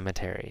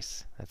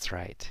cemeteries. That's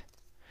right.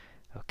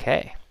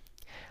 Okay.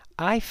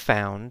 I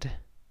found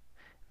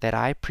that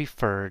I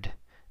preferred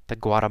the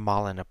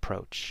Guatemalan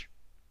approach.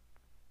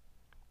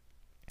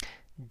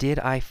 Did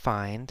I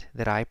find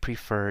that I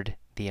preferred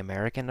the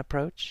American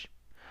approach?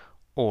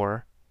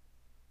 Or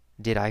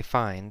did I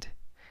find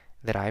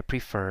that I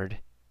preferred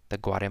the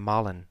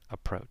Guatemalan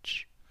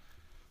approach?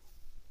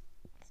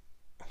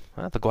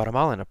 Well, the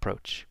Guatemalan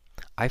approach.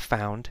 I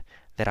found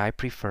that I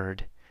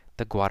preferred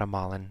the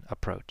Guatemalan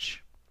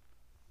approach.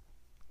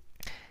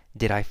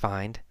 Did I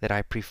find that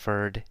I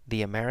preferred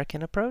the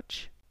American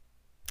approach?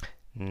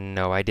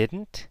 No, I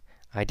didn't.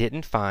 I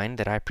didn't find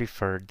that I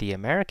preferred the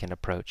American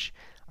approach.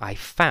 I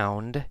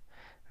found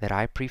that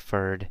I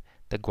preferred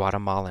the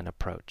Guatemalan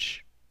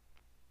approach.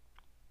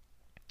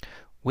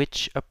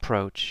 Which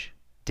approach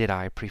did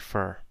I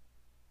prefer?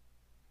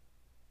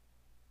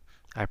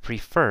 I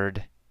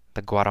preferred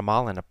the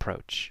Guatemalan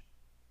approach.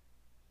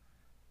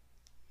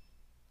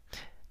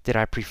 Did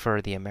I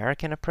prefer the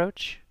American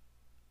approach?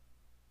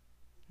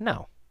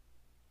 No.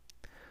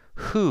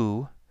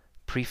 Who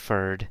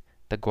preferred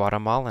the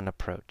Guatemalan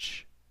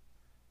approach?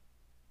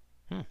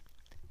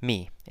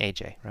 Me,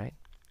 AJ, right?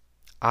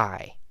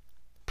 I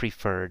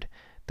preferred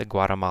the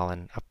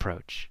Guatemalan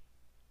approach.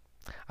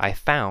 I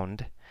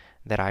found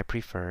that I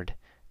preferred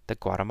the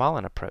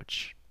Guatemalan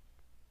approach.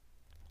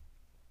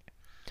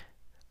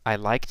 I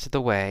liked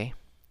the way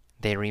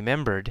they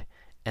remembered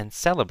and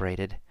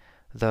celebrated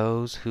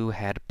those who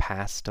had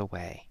passed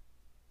away.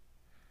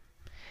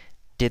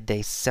 Did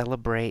they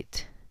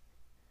celebrate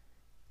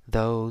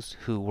those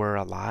who were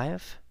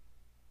alive?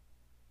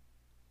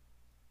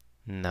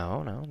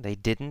 No, they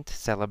didn't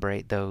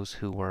celebrate those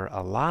who were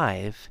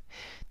alive.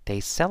 They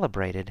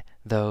celebrated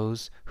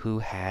those who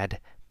had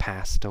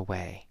passed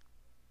away.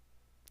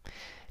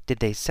 Did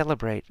they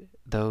celebrate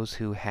those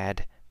who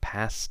had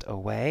passed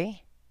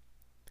away?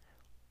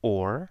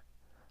 Or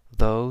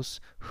those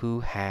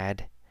who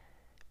had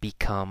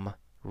become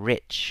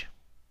rich?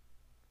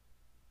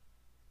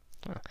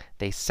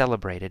 They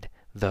celebrated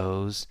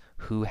those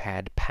who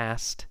had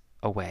passed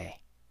away.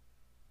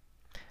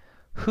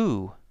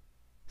 Who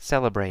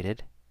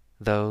celebrated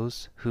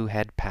those who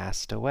had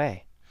passed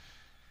away?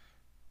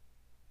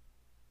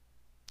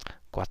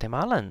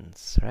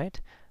 Guatemalans, right?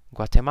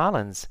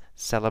 Guatemalans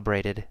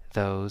celebrated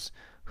those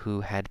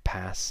who had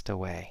passed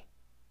away.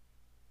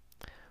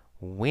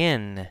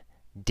 When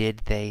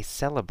did they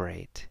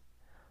celebrate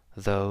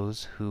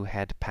those who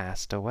had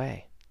passed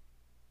away?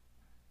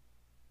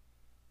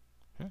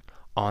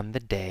 On the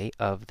Day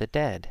of the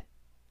Dead,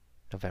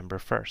 November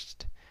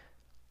 1st.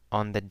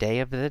 On the Day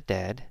of the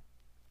Dead,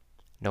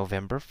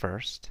 November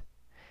 1st,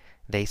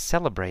 they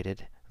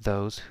celebrated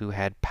those who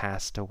had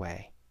passed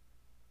away.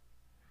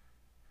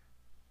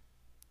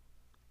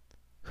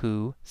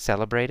 Who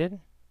celebrated?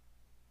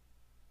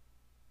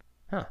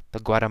 The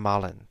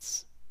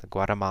Guatemalans, the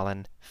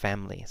Guatemalan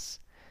families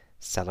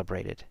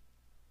celebrated.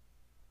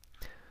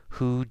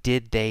 Who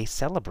did they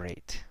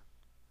celebrate?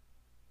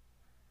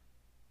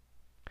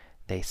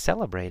 They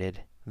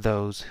celebrated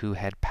those who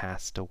had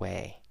passed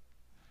away.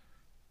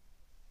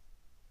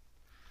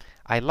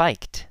 I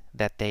liked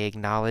that they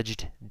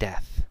acknowledged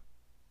death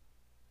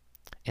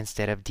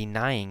instead of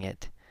denying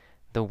it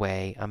the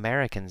way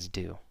Americans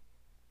do.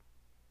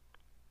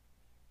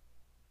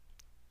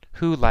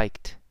 Who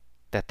liked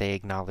that they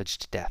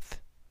acknowledged death?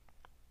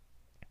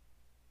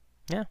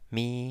 Yeah,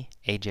 me,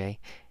 AJ,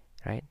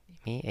 right?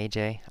 Me,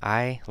 AJ.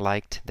 I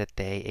liked that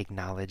they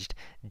acknowledged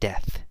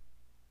death.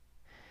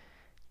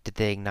 Did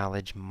they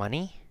acknowledge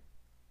money?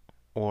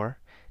 Or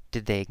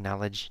did they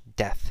acknowledge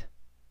death?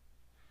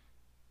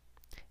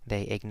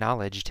 They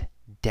acknowledged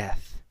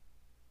death.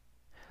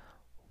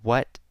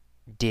 What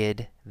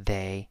did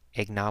they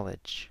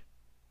acknowledge?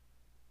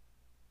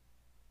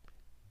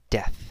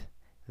 Death.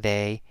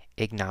 They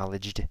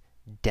acknowledged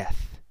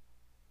death.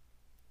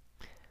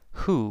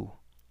 Who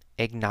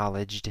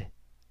acknowledged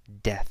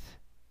death?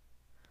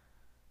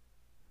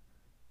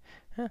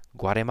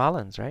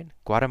 Guatemalans, right?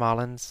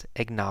 Guatemalans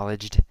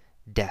acknowledged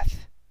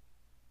death.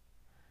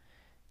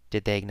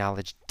 Did they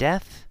acknowledge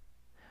death,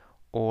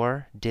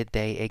 or did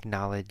they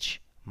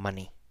acknowledge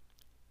money?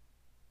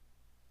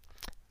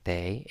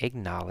 They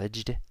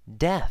acknowledged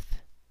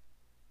death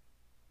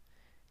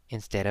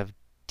instead of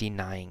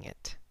denying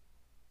it.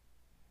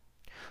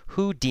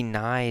 Who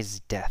denies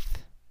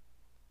death?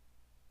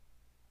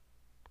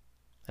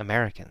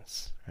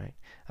 Americans, right?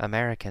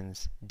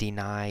 Americans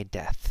deny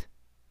death.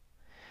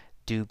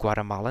 Do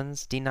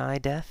Guatemalans deny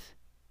death?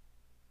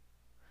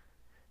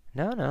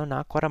 No,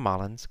 not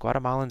Guatemalans.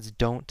 Guatemalans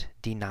don't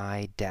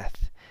deny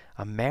death.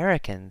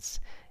 Americans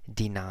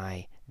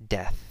deny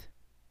death.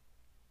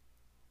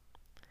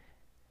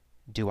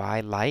 Do I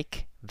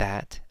like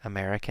that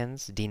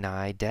Americans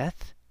deny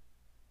death?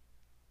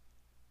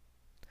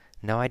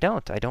 No, I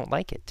don't. I don't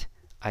like it.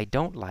 I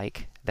don't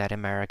like that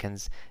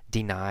Americans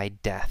deny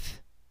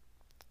death.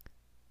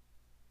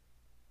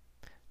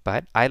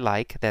 But I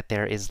like that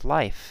there is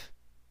life,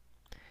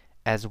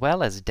 as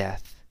well as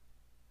death,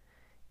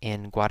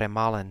 in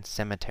Guatemalan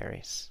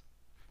cemeteries.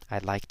 I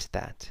liked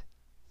that.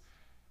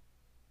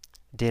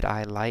 Did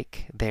I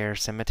like their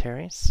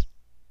cemeteries?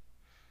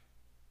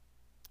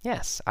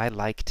 Yes, I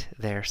liked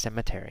their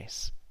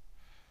cemeteries.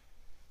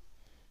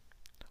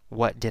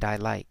 What did I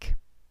like?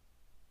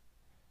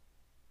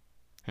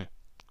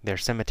 Their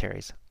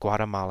cemeteries,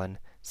 Guatemalan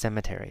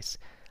cemeteries.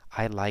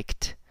 I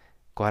liked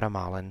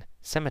Guatemalan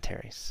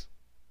cemeteries.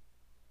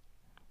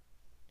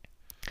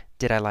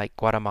 Did I like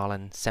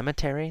Guatemalan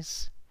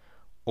cemeteries,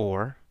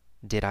 or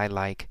did I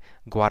like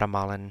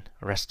Guatemalan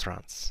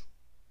restaurants?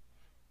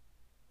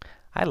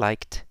 I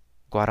liked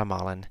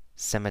Guatemalan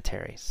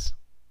cemeteries.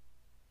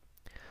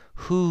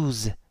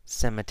 Whose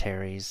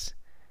cemeteries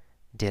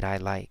did I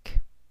like?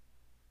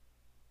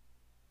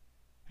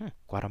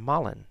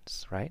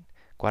 Guatemalans, right?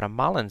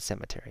 Guatemalan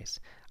cemeteries.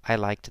 I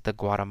liked the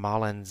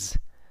Guatemalans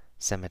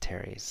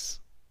cemeteries.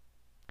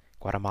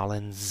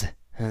 Guatemalans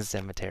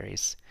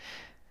cemeteries.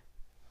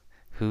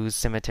 Whose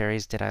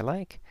cemeteries did I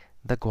like?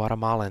 The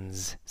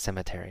Guatemalans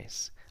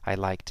cemeteries. I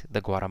liked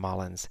the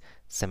Guatemalans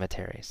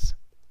cemeteries.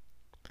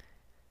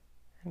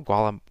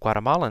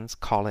 Guatemalans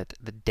call it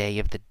the Day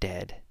of the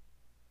Dead,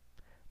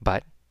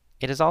 but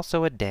it is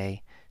also a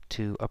day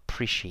to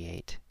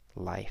appreciate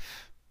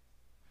life.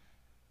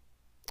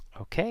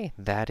 Okay,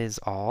 that is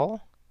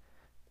all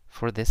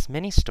for this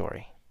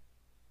mini-story.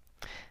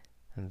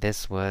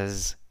 This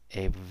was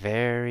a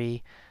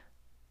very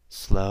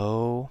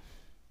slow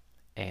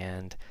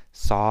and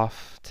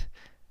soft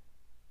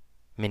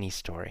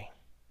mini-story.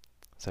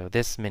 So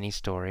this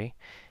mini-story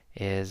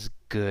is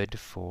good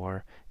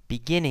for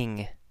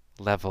beginning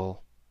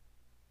level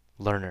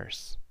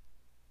learners.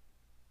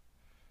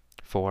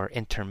 For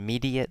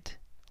intermediate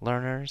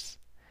learners,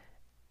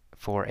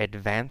 for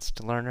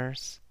advanced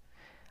learners,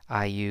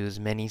 I use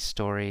many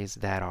stories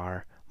that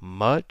are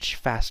much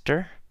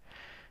faster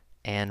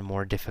and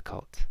more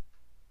difficult.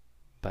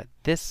 But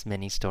this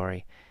mini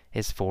story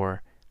is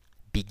for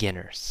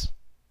beginners.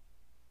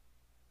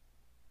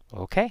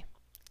 Okay,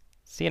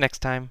 see you next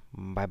time.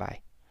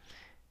 Bye-bye.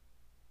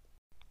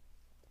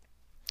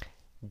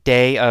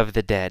 Day of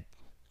the Dead.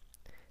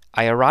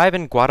 I arrive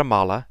in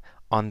Guatemala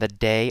on the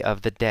Day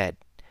of the Dead,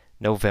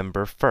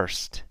 November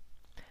 1st.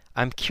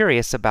 I'm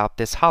curious about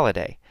this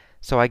holiday,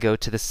 so I go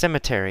to the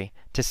cemetery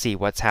to see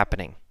what's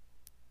happening.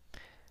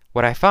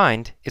 What I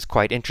find is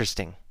quite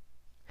interesting.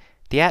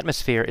 The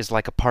atmosphere is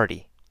like a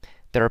party.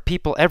 There are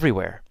people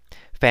everywhere.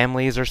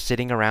 Families are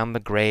sitting around the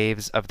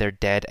graves of their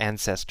dead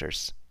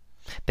ancestors.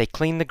 They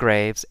clean the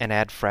graves and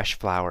add fresh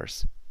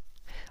flowers.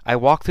 I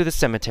walk through the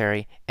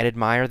cemetery and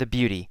admire the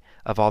beauty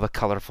of all the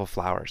colorful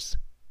flowers.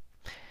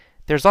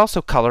 There's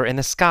also color in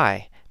the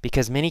sky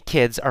because many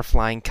kids are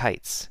flying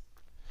kites.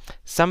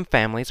 Some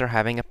families are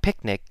having a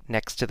picnic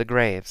next to the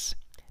graves.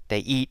 They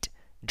eat,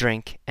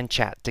 drink, and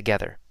chat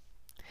together.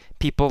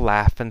 People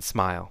laugh and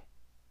smile.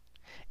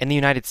 In the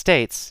United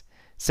States,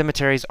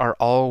 cemeteries are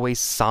always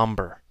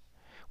somber.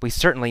 We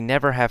certainly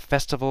never have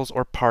festivals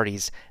or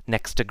parties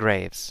next to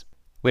graves.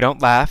 We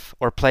don't laugh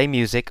or play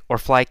music or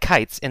fly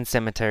kites in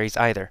cemeteries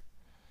either.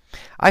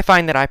 I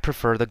find that I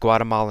prefer the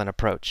Guatemalan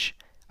approach.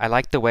 I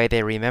like the way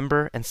they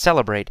remember and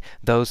celebrate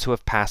those who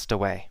have passed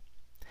away.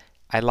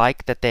 I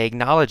like that they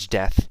acknowledge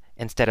death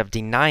instead of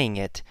denying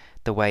it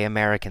the way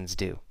Americans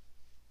do.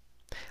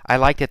 I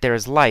like that there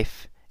is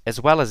life as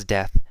well as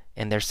death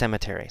in their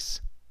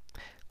cemeteries.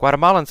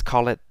 Guatemalans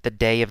call it the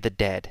Day of the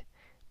Dead,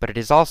 but it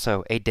is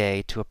also a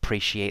day to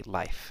appreciate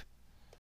life.